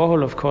 except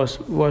Warhol, of course,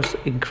 was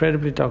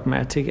incredibly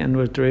dogmatic and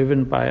were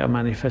driven by a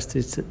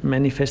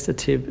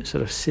manifestative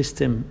sort of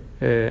system.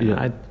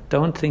 I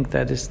don't think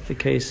that is the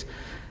case.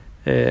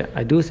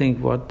 I do think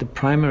what the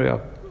primary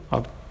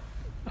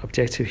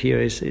objective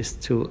here is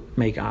to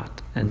make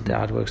art and the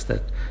artworks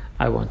that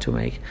I want to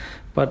make,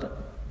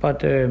 but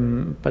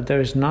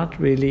there is not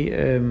really.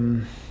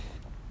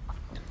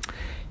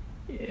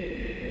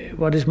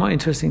 What is more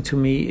interesting to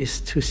me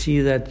is to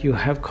see that you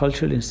have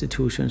cultural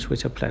institutions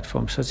which are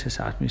platforms, such as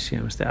art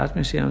museums. The art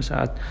museums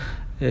are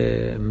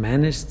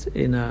managed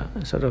in a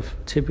sort of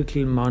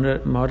typical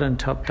modern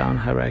top-down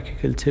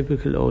hierarchical,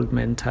 typical old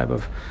men type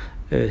of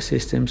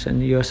systems,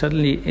 and you're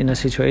suddenly in a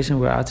situation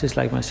where artists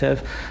like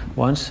myself,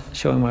 once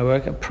showing my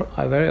work,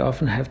 I very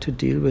often have to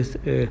deal with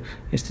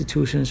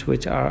institutions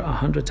which are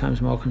 100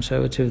 times more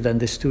conservative than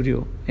the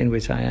studio in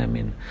which I am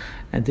in.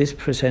 And this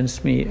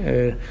presents me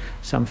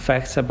some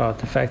facts about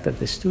the fact that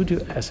the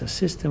studio as a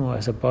system or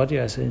as a body,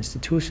 as an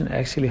institution,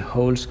 actually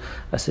holds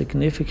a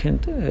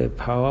significant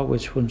power,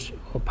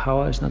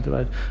 power is not the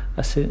right,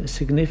 a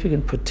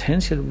significant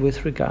potential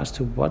with regards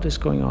to what is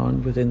going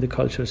on within the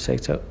cultural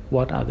sector,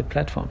 what are the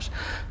platforms.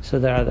 So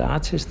there are the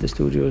artists, the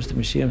studios, the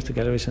museums, the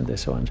galleries, and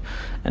so on.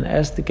 And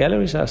as the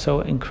galleries are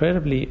so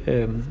incredibly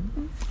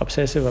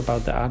obsessive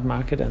about the art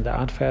market and the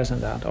art fairs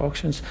and the art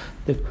auctions,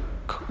 the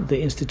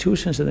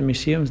institutions and the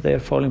museums, they are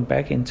falling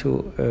back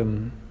into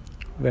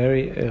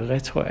very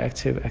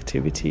retroactive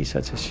activities,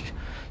 such as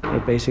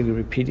basically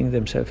repeating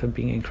themselves and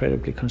being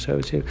incredibly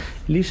conservative.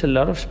 It leaves a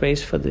lot of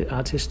space for the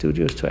artist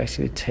studios to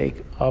actually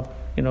take up.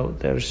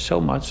 There is so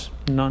much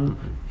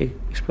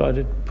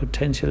non-exploited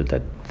potential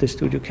that the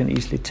studio can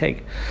easily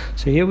take.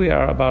 So here we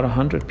are, about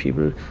 100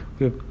 people.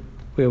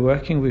 We're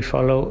working. We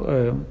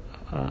follow.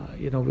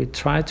 We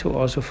try to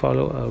also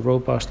follow a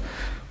robust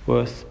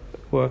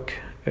work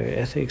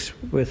ethics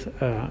with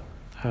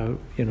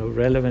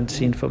relevant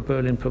scene for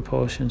Berlin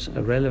proportions,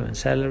 a relevant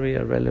salary,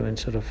 a relevant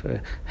sort of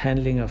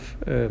handling of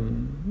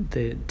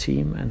the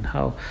team, and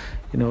how,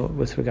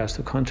 with regards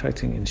to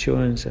contracting,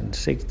 insurance and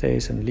sick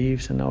days and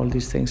leaves and all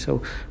these things.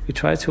 So we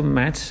try to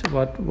match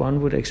what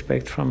one would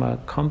expect from a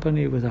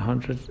company with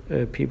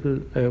 100 people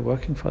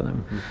working for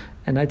them.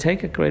 And I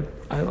take a great,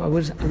 I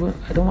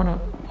don't want to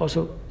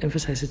also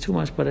emphasize it too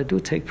much, but I do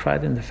take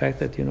pride in the fact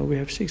that, we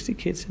have 60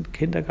 kids in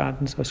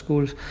kindergartens or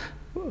schools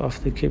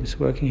of the kids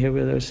working here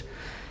with us.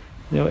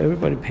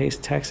 Everybody pays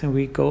tax, and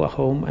we go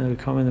home and we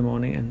come in the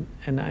morning.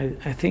 And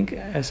I think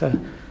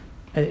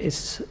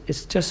it's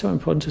just so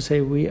important to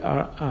say we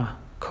are a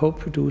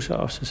co-producer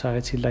of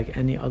society like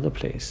any other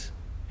place.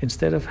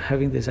 Instead of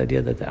having this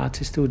idea that the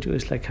artist studio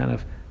is like kind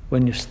of,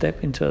 when you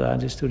step into the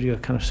artist studio,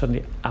 you're kind of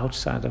suddenly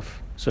outside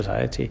of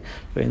society.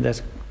 You're in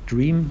that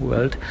dream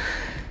world.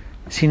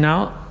 See,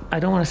 now I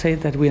don't want to say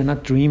that we are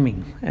not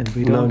dreaming, and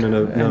we don't.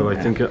 No. I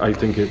think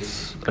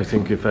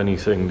if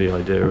anything, the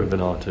idea of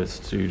an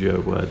artist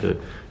studio where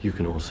you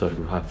can also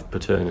have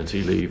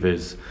paternity leave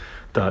is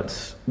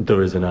that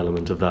there is an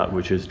element of that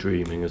which is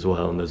dreaming as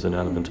well, and there's an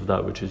element of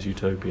that which is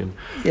utopian.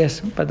 Yes,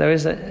 but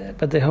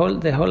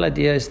the whole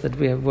idea is that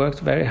we have worked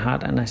very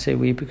hard, and I say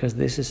we because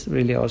this is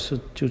really also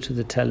due to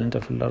the talent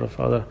of a lot of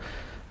other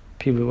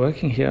people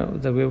working here,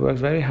 that we worked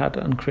very hard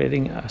on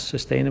creating a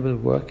sustainable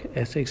work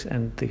ethics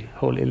and the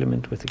whole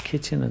element with the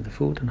kitchen and the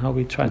food and how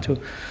we try to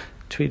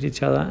treat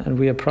each other. And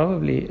we are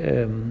probably,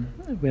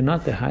 we're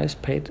not the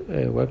highest paid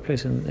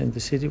workplace in the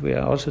city. We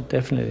are also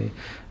definitely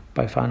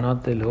by far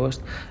not the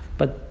lowest.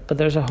 But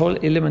there's a whole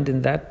element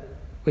in that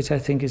which I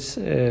think is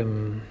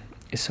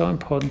so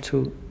important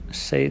to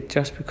say.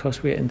 Just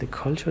because we're in the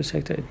cultural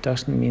sector, it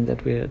doesn't mean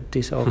that we're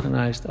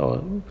disorganized,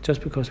 or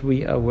just because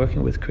we are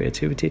working with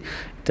creativity,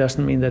 it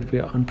doesn't mean that we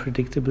are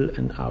unpredictable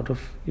and out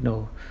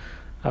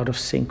of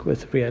sync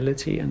with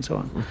reality and so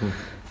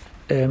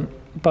on.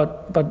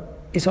 But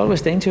it's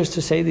always dangerous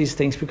to say these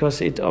things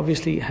because it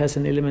obviously has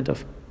an element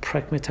of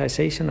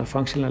pragmatization or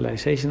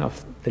functionalization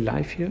of the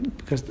life here.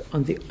 Because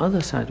on the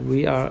other side,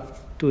 we are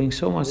doing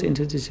so much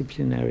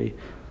interdisciplinary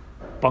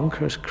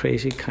bonkers,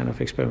 crazy kind of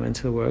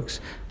experimental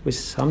works, which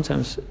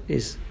sometimes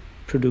is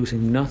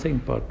producing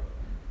nothing but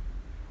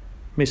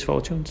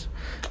misfortunes,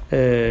 so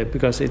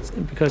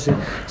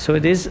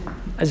it is.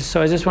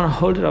 So I just want to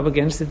hold it up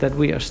against it that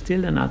we are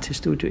still an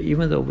artist studio,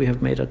 even though we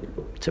have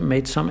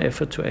made some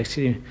effort to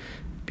actually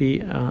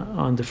be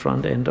on the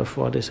front end of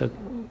what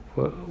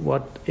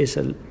is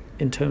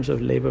in terms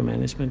of labor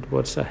management,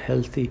 what's a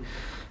healthy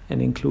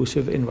and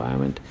inclusive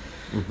environment.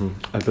 Mm-hmm.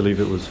 I believe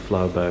it was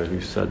Flaubert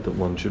who said that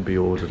one should be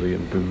orderly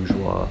and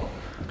bourgeois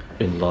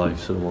in life,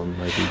 so one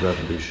may be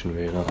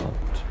revolutionary in art.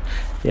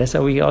 Yes,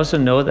 so we also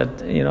know that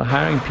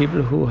hiring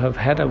people who have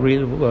had a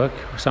real work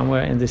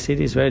somewhere in the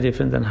city is very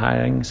different than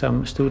hiring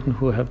some student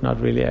who have not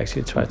really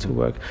actually tried to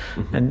work.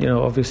 Mm-hmm. And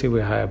obviously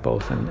we hire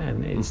both,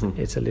 and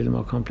it's a little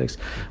more complex.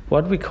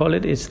 What we call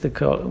it is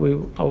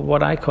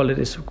what I call it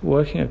is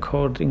working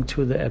according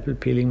to the apple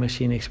peeling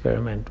machine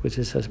experiment, which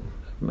is an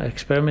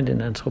experiment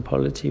in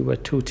anthropology where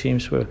two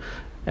teams were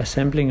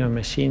assembling a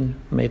machine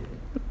made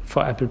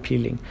for apple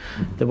peeling.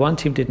 Mm-hmm. The one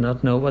team did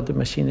not know what the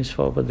machine is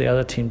for, but the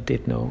other team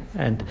did know.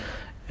 And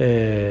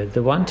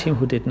the one team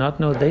who did not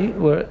know, they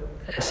were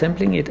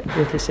assembling it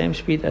with the same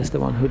speed as the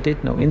one who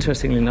did know.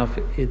 Interestingly enough,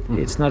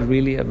 it's not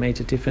really a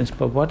major difference,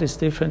 but what is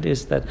different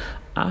is that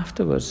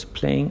afterwards,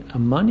 playing a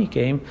money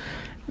game,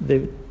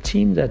 the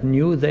team that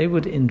knew, they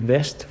would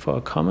invest for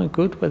a common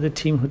good, where the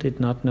team who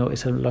did not know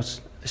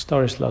the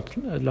story is a lot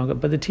longer,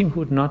 but the team who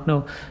would not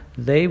know,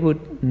 they would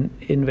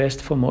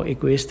invest for more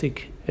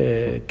egoistic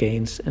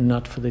gains and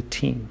not for the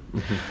team.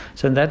 Mm-hmm.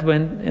 So in that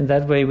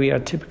way, we are a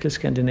typical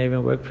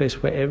Scandinavian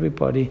workplace where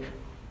everybody,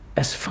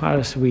 as far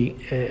as we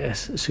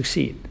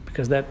succeed,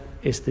 because that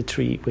is the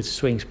tree which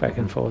swings back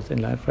and forth in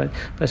life, right?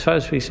 But as far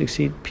as we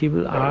succeed,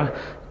 people are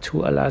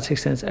to a large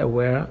extent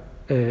aware,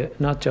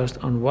 not just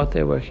on what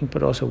they're working,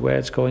 but also where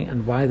it's going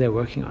and why they're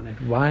working on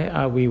it. Why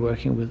are we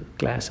working with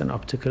glass and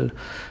optical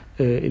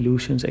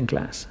illusions in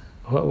glass?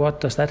 What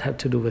does that have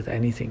to do with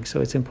anything?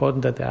 So it's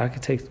important that the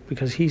architect,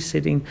 because he's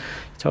sitting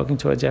talking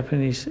to a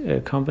Japanese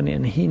company,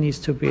 and he needs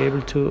to be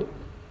able to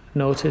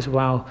notice,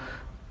 wow,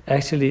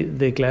 actually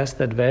the glass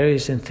that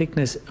varies in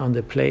thickness on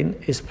the plane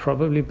is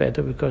probably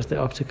better because the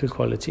optical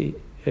quality.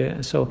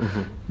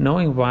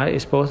 Knowing why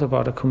is both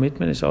about a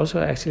commitment, it also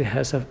actually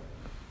has a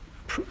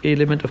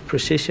element of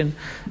precision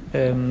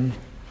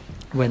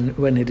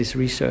when it is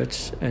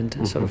research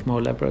and sort of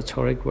more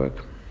laboratoric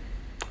work.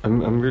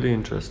 I'm really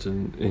interested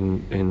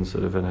in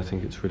sort of, and I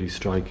think it's really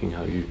striking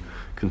how you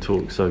can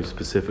talk so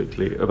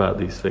specifically about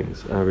these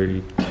things.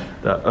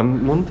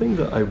 One thing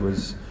that I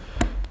was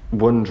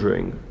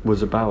wondering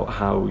was about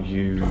how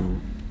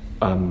you,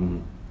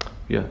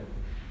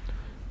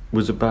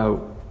 was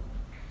about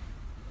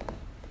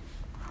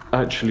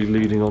actually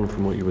leading on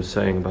from what you were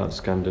saying about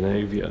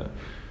Scandinavia.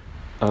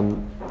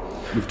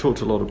 We've talked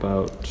a lot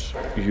about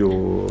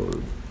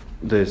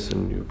this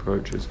and your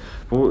approaches,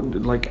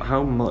 but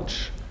how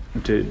much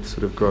did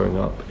sort of growing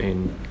up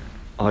in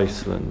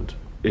Iceland,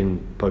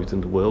 both in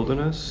the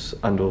wilderness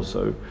and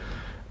also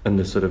in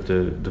the sort of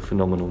the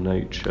phenomenal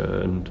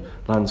nature and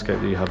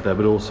landscape that you have there,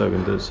 but also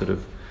in the sort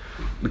of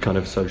the kind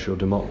of social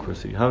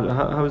democracy,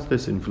 how has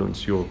this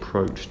influenced your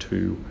approach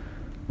to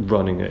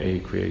running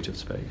a creative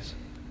space?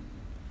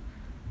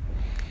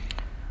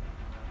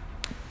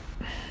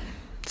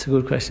 It's a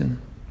good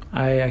question.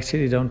 I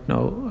actually don't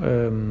know.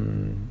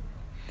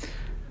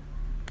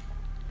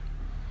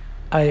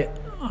 I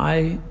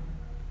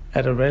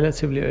at a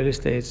relatively early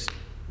stage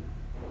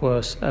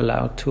was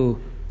allowed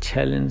to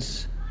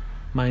challenge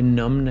my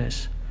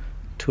numbness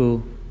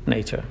to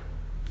nature,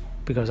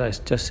 because I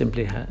just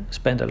simply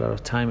spent a lot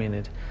of time in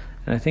it.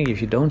 And I think if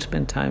you don't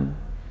spend time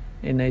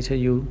in nature,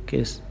 you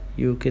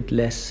get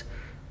less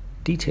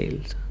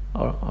detailed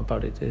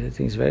about it. I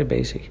think it's very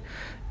basic.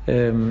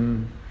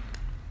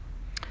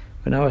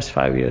 When I was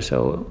 5 years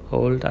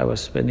old, I was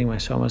spending my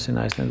summers in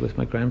Iceland with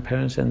my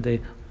grandparents, and the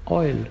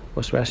oil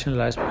was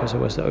rationalized because there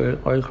was the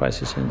oil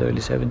crisis in the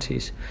early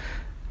 70s.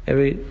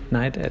 Every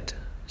night at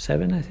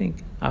 7, I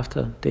think,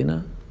 after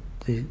dinner,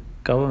 the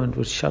government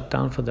would shut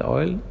down for the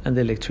oil and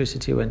the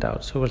electricity went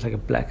out. So it was like a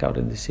blackout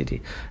in the city.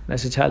 And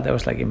as a child, that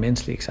was like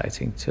immensely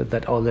exciting, so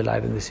that all the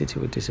light in the city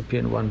would disappear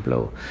in one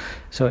blow.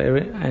 So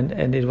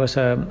and it was,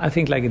 I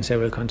think like in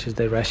several countries,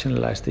 they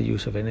rationalized the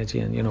use of energy,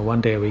 and one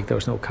day a week there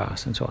was no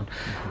cars and so on.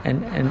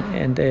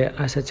 And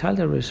as a child,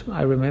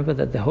 I remember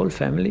that the whole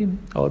family,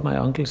 all my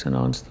uncles and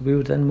aunts, we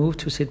would then move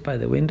to sit by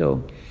the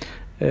window.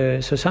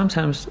 So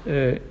sometimes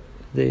the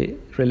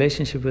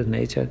relationship with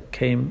nature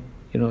came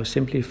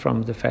simply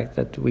from the fact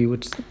that we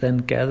would then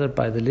gather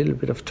by the little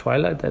bit of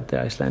twilight that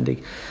the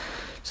Icelandic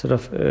sort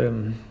of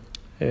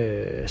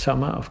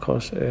summer, of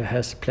course,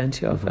 has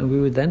plenty of. Mm-hmm. And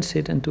we would then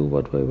sit and do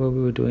what we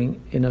were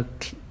doing in a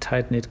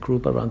tight-knit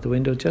group around the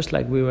window, just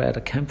like we were at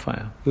a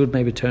campfire. We would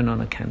maybe turn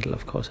on a candle,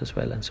 of course, as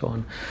well, and so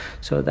on.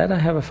 So that I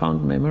have a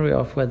fond memory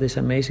of, where this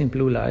amazing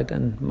blue light,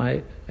 and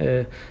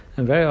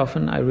very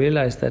often I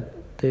realized that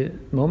the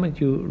moment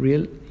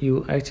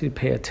you actually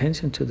pay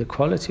attention to the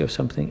quality of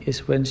something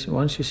is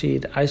once you see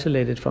it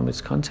isolated from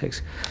its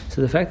context. So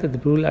the fact that the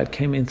blue light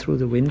came in through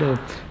the window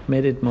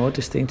made it more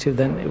distinctive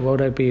than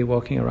would I be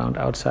walking around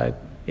outside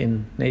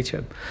in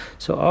nature.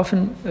 So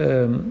often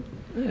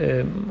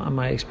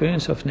my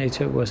experience of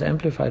nature was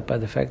amplified by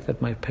the fact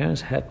that my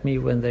parents had me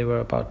when they were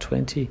about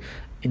 20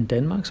 in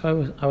Denmark.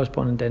 So I was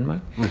born in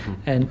Denmark,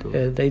 and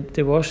they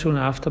divorced soon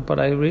after. But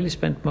I really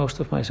spent most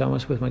of my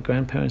summers with my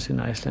grandparents in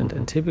Iceland.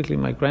 And typically,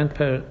 my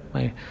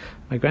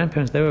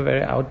grandparents, they were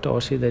very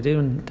outdoorsy. They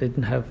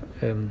didn't have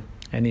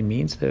any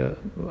means.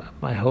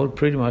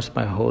 Pretty much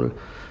my whole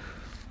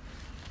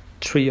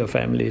tree of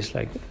families,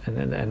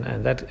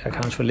 and that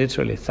accounts for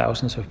literally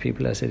thousands of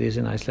people as it is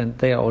in Iceland.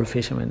 They are all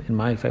fishermen. In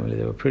my family,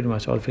 they were pretty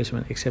much all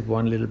fishermen, except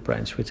one little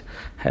branch which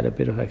had a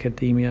bit of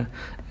academia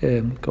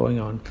going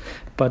on.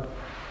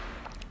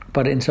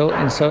 And so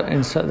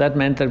that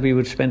meant that we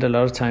would spend a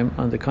lot of time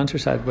on the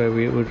countryside, where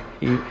we would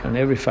on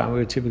every farm we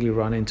would typically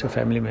run into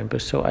family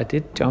members. So I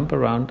did jump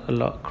around a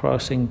lot,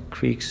 crossing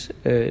creeks,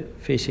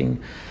 fishing,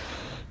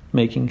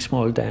 making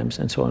small dams,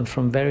 and so on,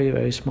 from very,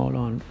 very small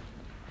on.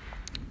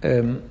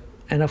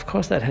 And of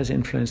course that has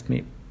influenced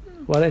me.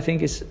 What I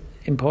think is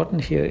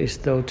important here is,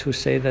 though, to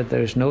say that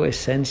there is no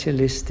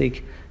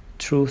essentialistic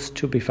truth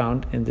to be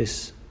found in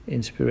this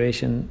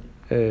inspiratory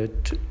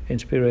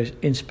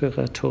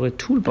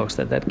toolbox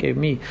that gave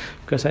me.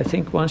 Because I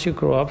think once you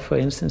grow up, for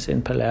instance,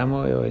 in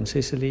Palermo or in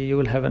Sicily, you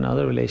will have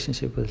another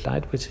relationship with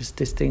light, which is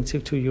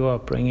distinctive to your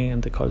upbringing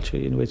and the culture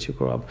in which you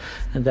grow up.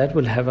 And that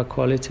will have a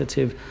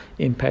qualitative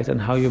impact on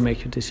how you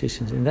make your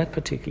decisions in that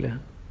particular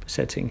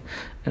setting.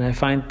 And I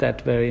find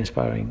that very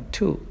inspiring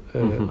too.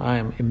 I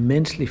am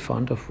immensely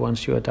fond of,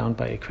 once you are down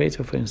by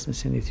equator, for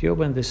instance, in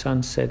Ethiopia, and the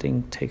sun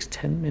setting takes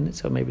 10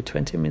 minutes or maybe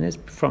 20 minutes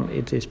from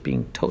it is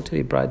being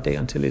totally bright day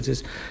until it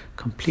is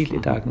completely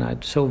dark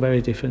night. So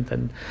very different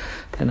than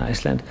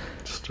Iceland.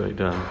 Straight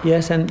down.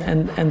 Yes, and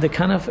the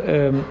kind of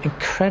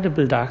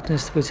incredible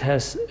darkness which I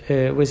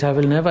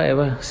will never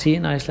ever see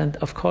in Iceland,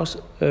 of course,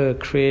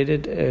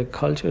 created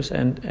cultures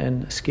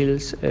and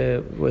skills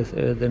with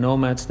the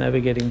nomads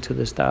navigating to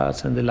the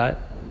stars and the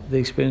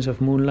experience of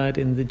moonlight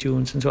in the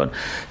dunes and so on.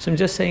 So I'm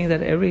just saying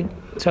that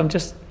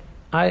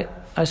I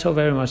so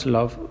very much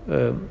love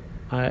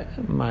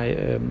my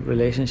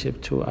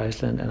relationship to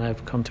Iceland, and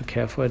I've come to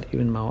care for it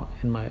even more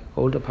in my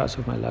older parts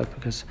of my life,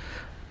 because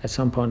at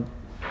some point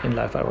in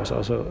life I was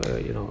also,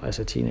 as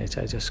a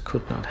teenager, I just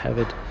could not have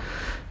it.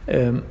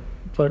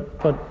 But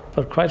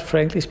quite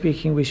frankly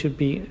speaking, we should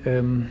be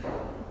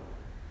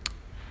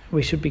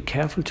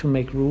careful to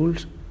make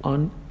rules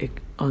on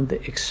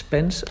the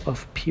expense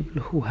of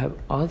people who have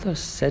other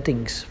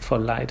settings for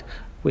light,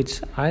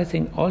 which I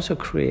think also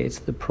creates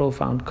the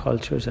profound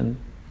cultures and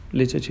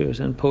literatures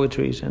and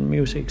poetries and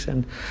musics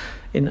and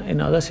in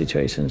other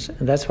situations.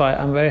 And that's why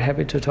I'm very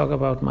happy to talk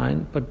about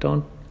mine, but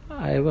don't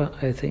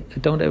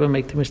ever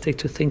make the mistake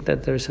to think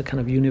that there is a kind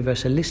of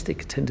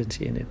universalistic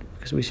tendency in it,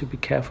 because we should be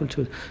careful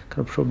to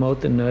kind of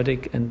promote the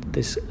Nordic and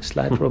this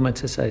slight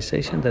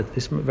romanticization that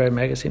this very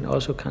magazine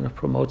also kind of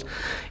promotes.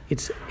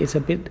 It's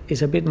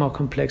a bit more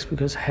complex,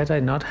 because had I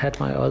not had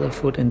my other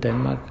foot in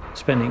Denmark,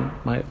 spending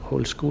my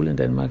whole school in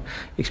Denmark,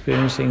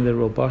 experiencing the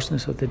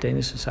robustness of the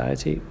Danish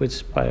society,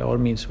 which by all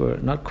means were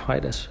not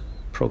quite as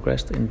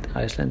progressed in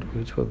Iceland,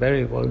 which were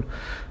very well,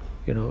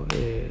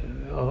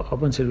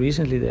 up until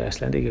recently, the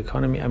Icelandic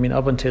economy,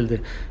 up until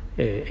the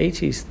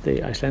 80s,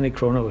 the Icelandic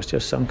krona was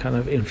just some kind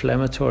of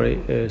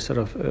inflammatory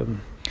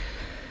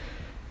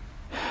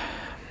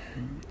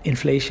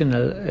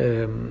inflational.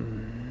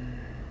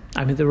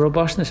 The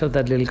robustness of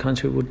that little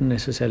country wouldn't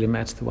necessarily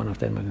match the one of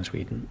Denmark and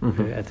Sweden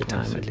at the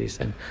time, at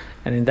least.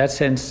 And in that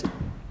sense,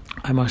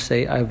 I must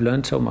say I've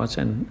learned so much,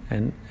 and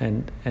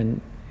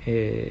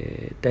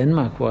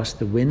Denmark was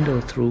the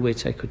window through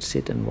which I could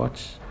sit and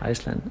watch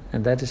Iceland,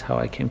 and that is how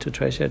I came to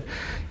treasure it.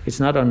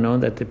 It's not unknown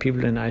that the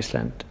people in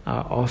Iceland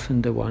are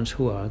often the ones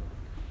who are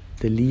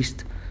the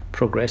least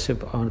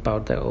progressive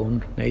about their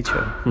own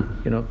nature.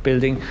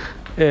 Building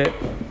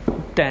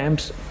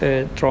dams,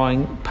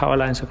 drawing power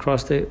lines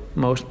across the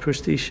most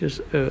prestigious,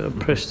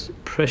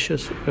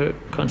 precious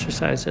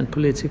countrysides, and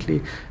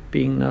politically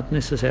being not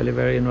necessarily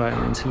very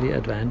environmentally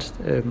advanced,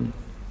 and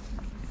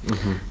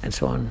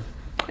so on.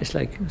 It's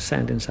like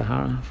sand in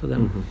Sahara for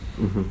them.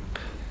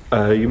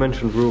 You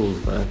mentioned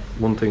rules there.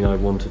 One thing I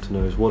wanted to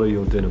know is, what are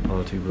your dinner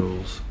party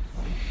rules?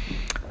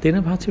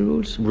 Dinner party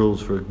rules?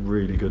 Rules for a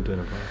really good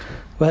dinner party.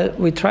 Well,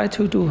 we try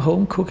to do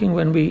home cooking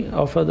when we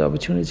offer the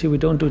opportunity. We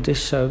don't do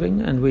dish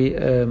serving, and we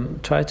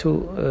try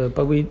to,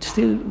 but we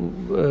still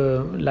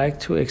like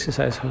to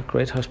exercise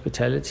great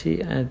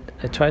hospitality, and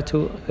I try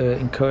to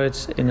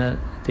encourage in a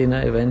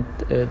dinner event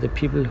the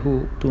people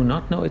who do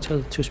not know each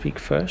other to speak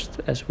first,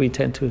 as we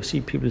tend to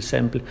see people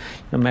sample,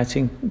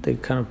 matching the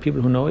kind of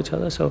people who know each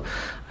other. So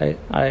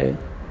I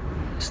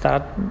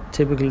start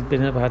typical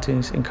dinner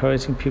parties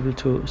encouraging people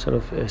to sort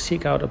of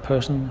seek out a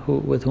person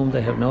with whom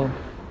they have no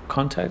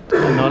contact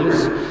and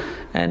knowledge,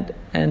 and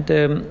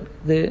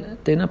the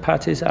dinner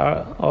parties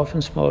are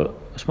often small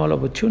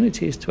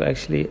opportunities to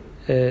actually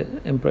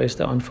embrace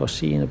the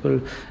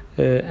unforeseeable.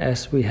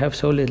 As we have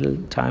so little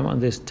time on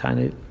this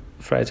tiny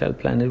fragile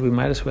planet, we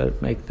might as well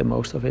make the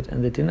most of it,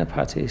 and the dinner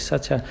party is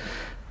such a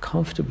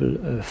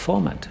comfortable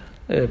format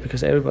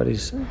because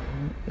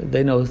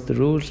they know the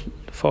rules: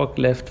 fork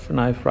left,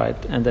 knife right,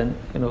 and then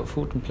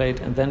food and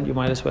plate, and then you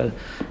might as well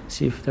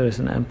see if there is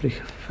an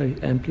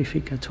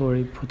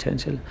amplificatory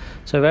potential.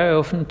 So I very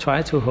often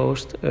try to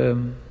host or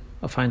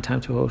find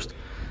time to host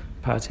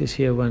parties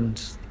here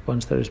once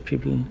there is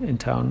people in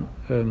town.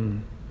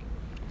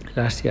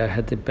 Last year I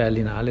had the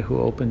Berlinale, who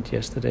opened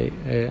yesterday.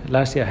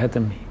 Last year I had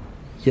them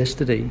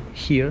yesterday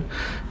here,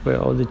 where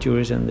all the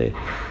juries and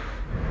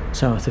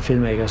some of the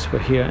filmmakers were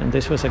here, and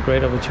this was a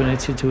great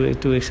opportunity to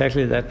do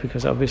exactly that,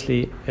 because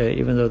obviously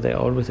even though they're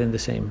all within the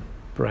same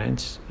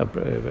branch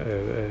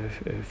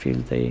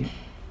field, they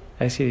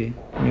actually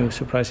knew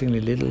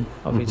surprisingly little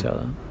of each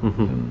other.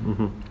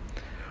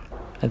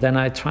 And then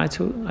I try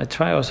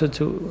also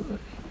to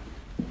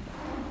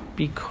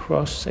be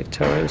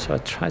cross-sectorial, so I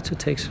try to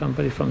take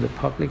somebody from the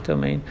public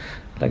domain,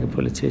 like a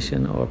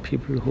politician or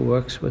people who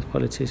works with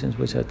politicians,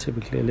 which are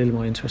typically a little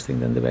more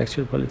interesting than the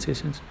actual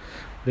politicians.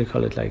 What do you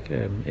call it, like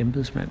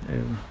embedsman?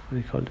 What do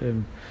you call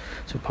it?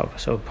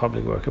 So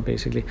public worker,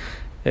 basically,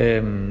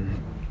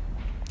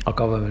 or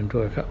government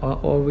worker.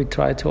 Or we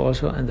try to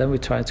also, and then we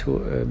try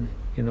to,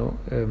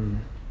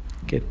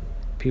 get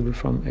people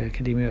from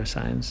academia or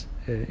science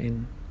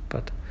in.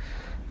 But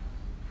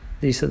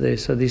these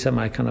are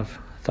my kind of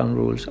thumb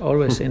rules.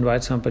 Always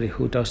invite somebody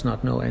who does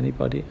not know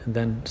anybody, and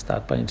then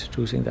start by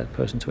introducing that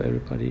person to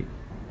everybody.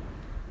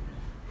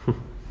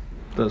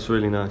 That's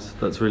really nice.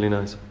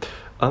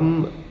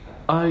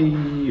 I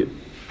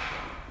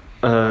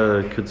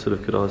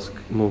could ask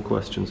more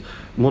questions.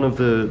 One of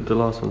the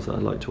last ones that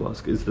I'd like to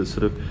ask is that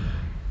sort of,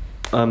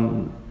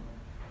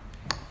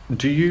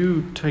 do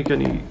you take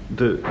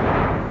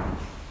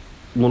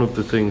one of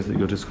the things that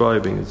you're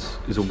describing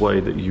is a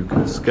way that you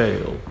can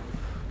scale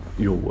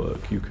your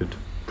work. You could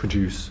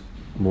produce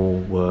more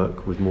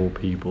work with more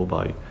people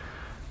by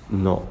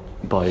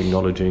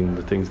acknowledging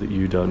the things that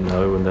you don't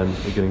know and then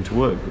beginning to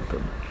work with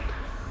them.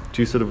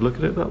 Do you sort of look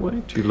at it that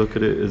way? Do you look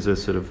at it as a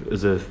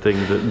thing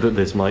that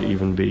this might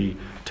even be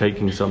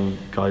taking some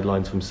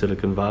guidelines from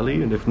Silicon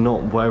Valley? And if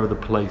not, where are the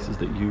places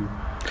that you...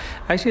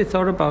 I actually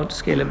thought about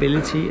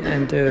scalability,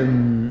 and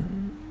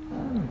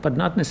but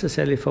not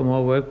necessarily for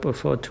more work,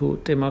 but to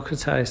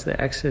democratize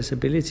the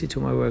accessibility to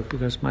my work,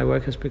 because my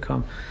work has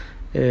become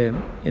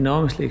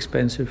enormously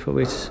expensive, for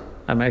which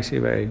I'm actually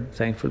very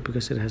thankful,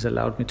 because it has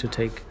allowed me to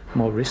take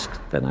more risk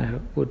than I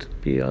would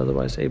be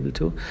otherwise able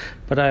to.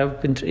 But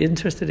I've been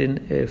interested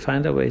in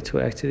find a way to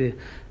actually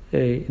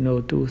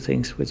do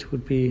things which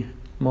would be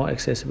more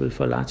accessible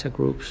for larger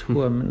groups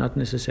who are not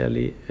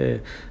necessarily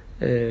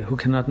who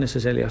cannot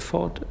necessarily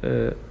afford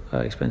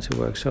expensive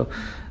work. So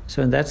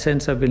in that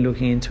sense, I've been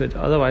looking into it.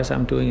 Otherwise,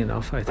 I'm doing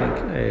enough, I think.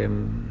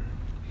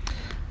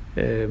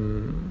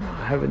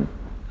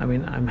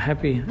 I'm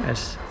happy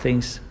as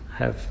things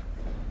have,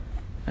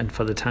 and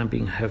for the time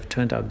being, have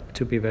turned out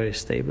to be very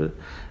stable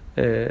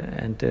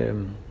and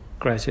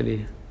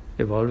gradually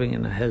evolving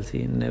in a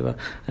healthy. I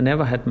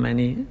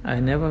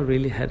never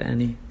really had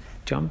any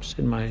jumps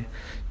in my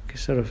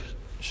sort of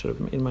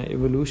in my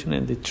evolution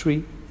in the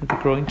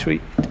growing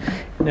tree.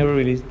 It never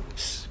really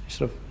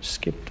sort of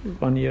skipped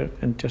 1 year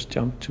and just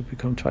jumped to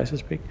become twice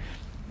as big.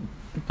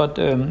 But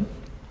and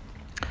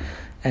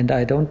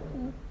I don't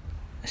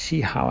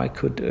see how I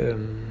could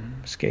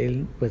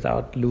scale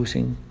without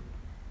losing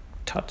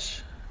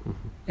touch,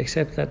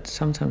 except that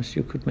sometimes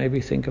you could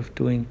maybe think of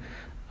doing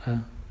I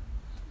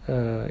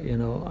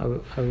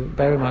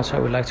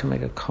would like to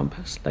make a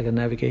compass, like a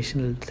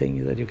navigational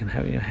thing that you can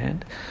have in your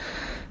hand.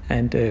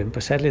 And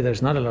but sadly,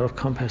 there's not a lot of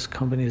compass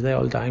companies. They're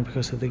all dying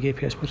because of the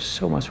GPS. But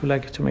so much would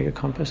like to make a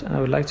compass, and I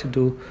would like to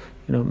do,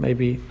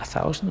 maybe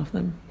 1,000 of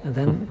them. And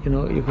then,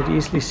 you could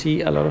easily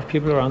see a lot of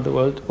people around the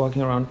world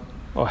walking around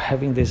or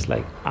having this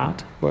like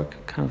artwork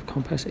kind of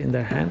compass in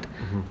their hand.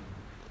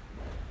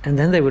 And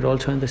then they would all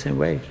turn the same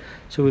way.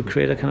 So we'd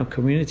create a kind of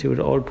community would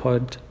all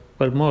point,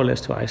 well, more or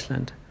less to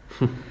Iceland.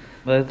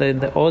 But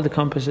all the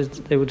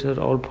compasses, they would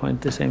all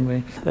point the same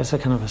way. That's a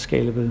kind of a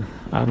scalable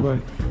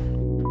artwork.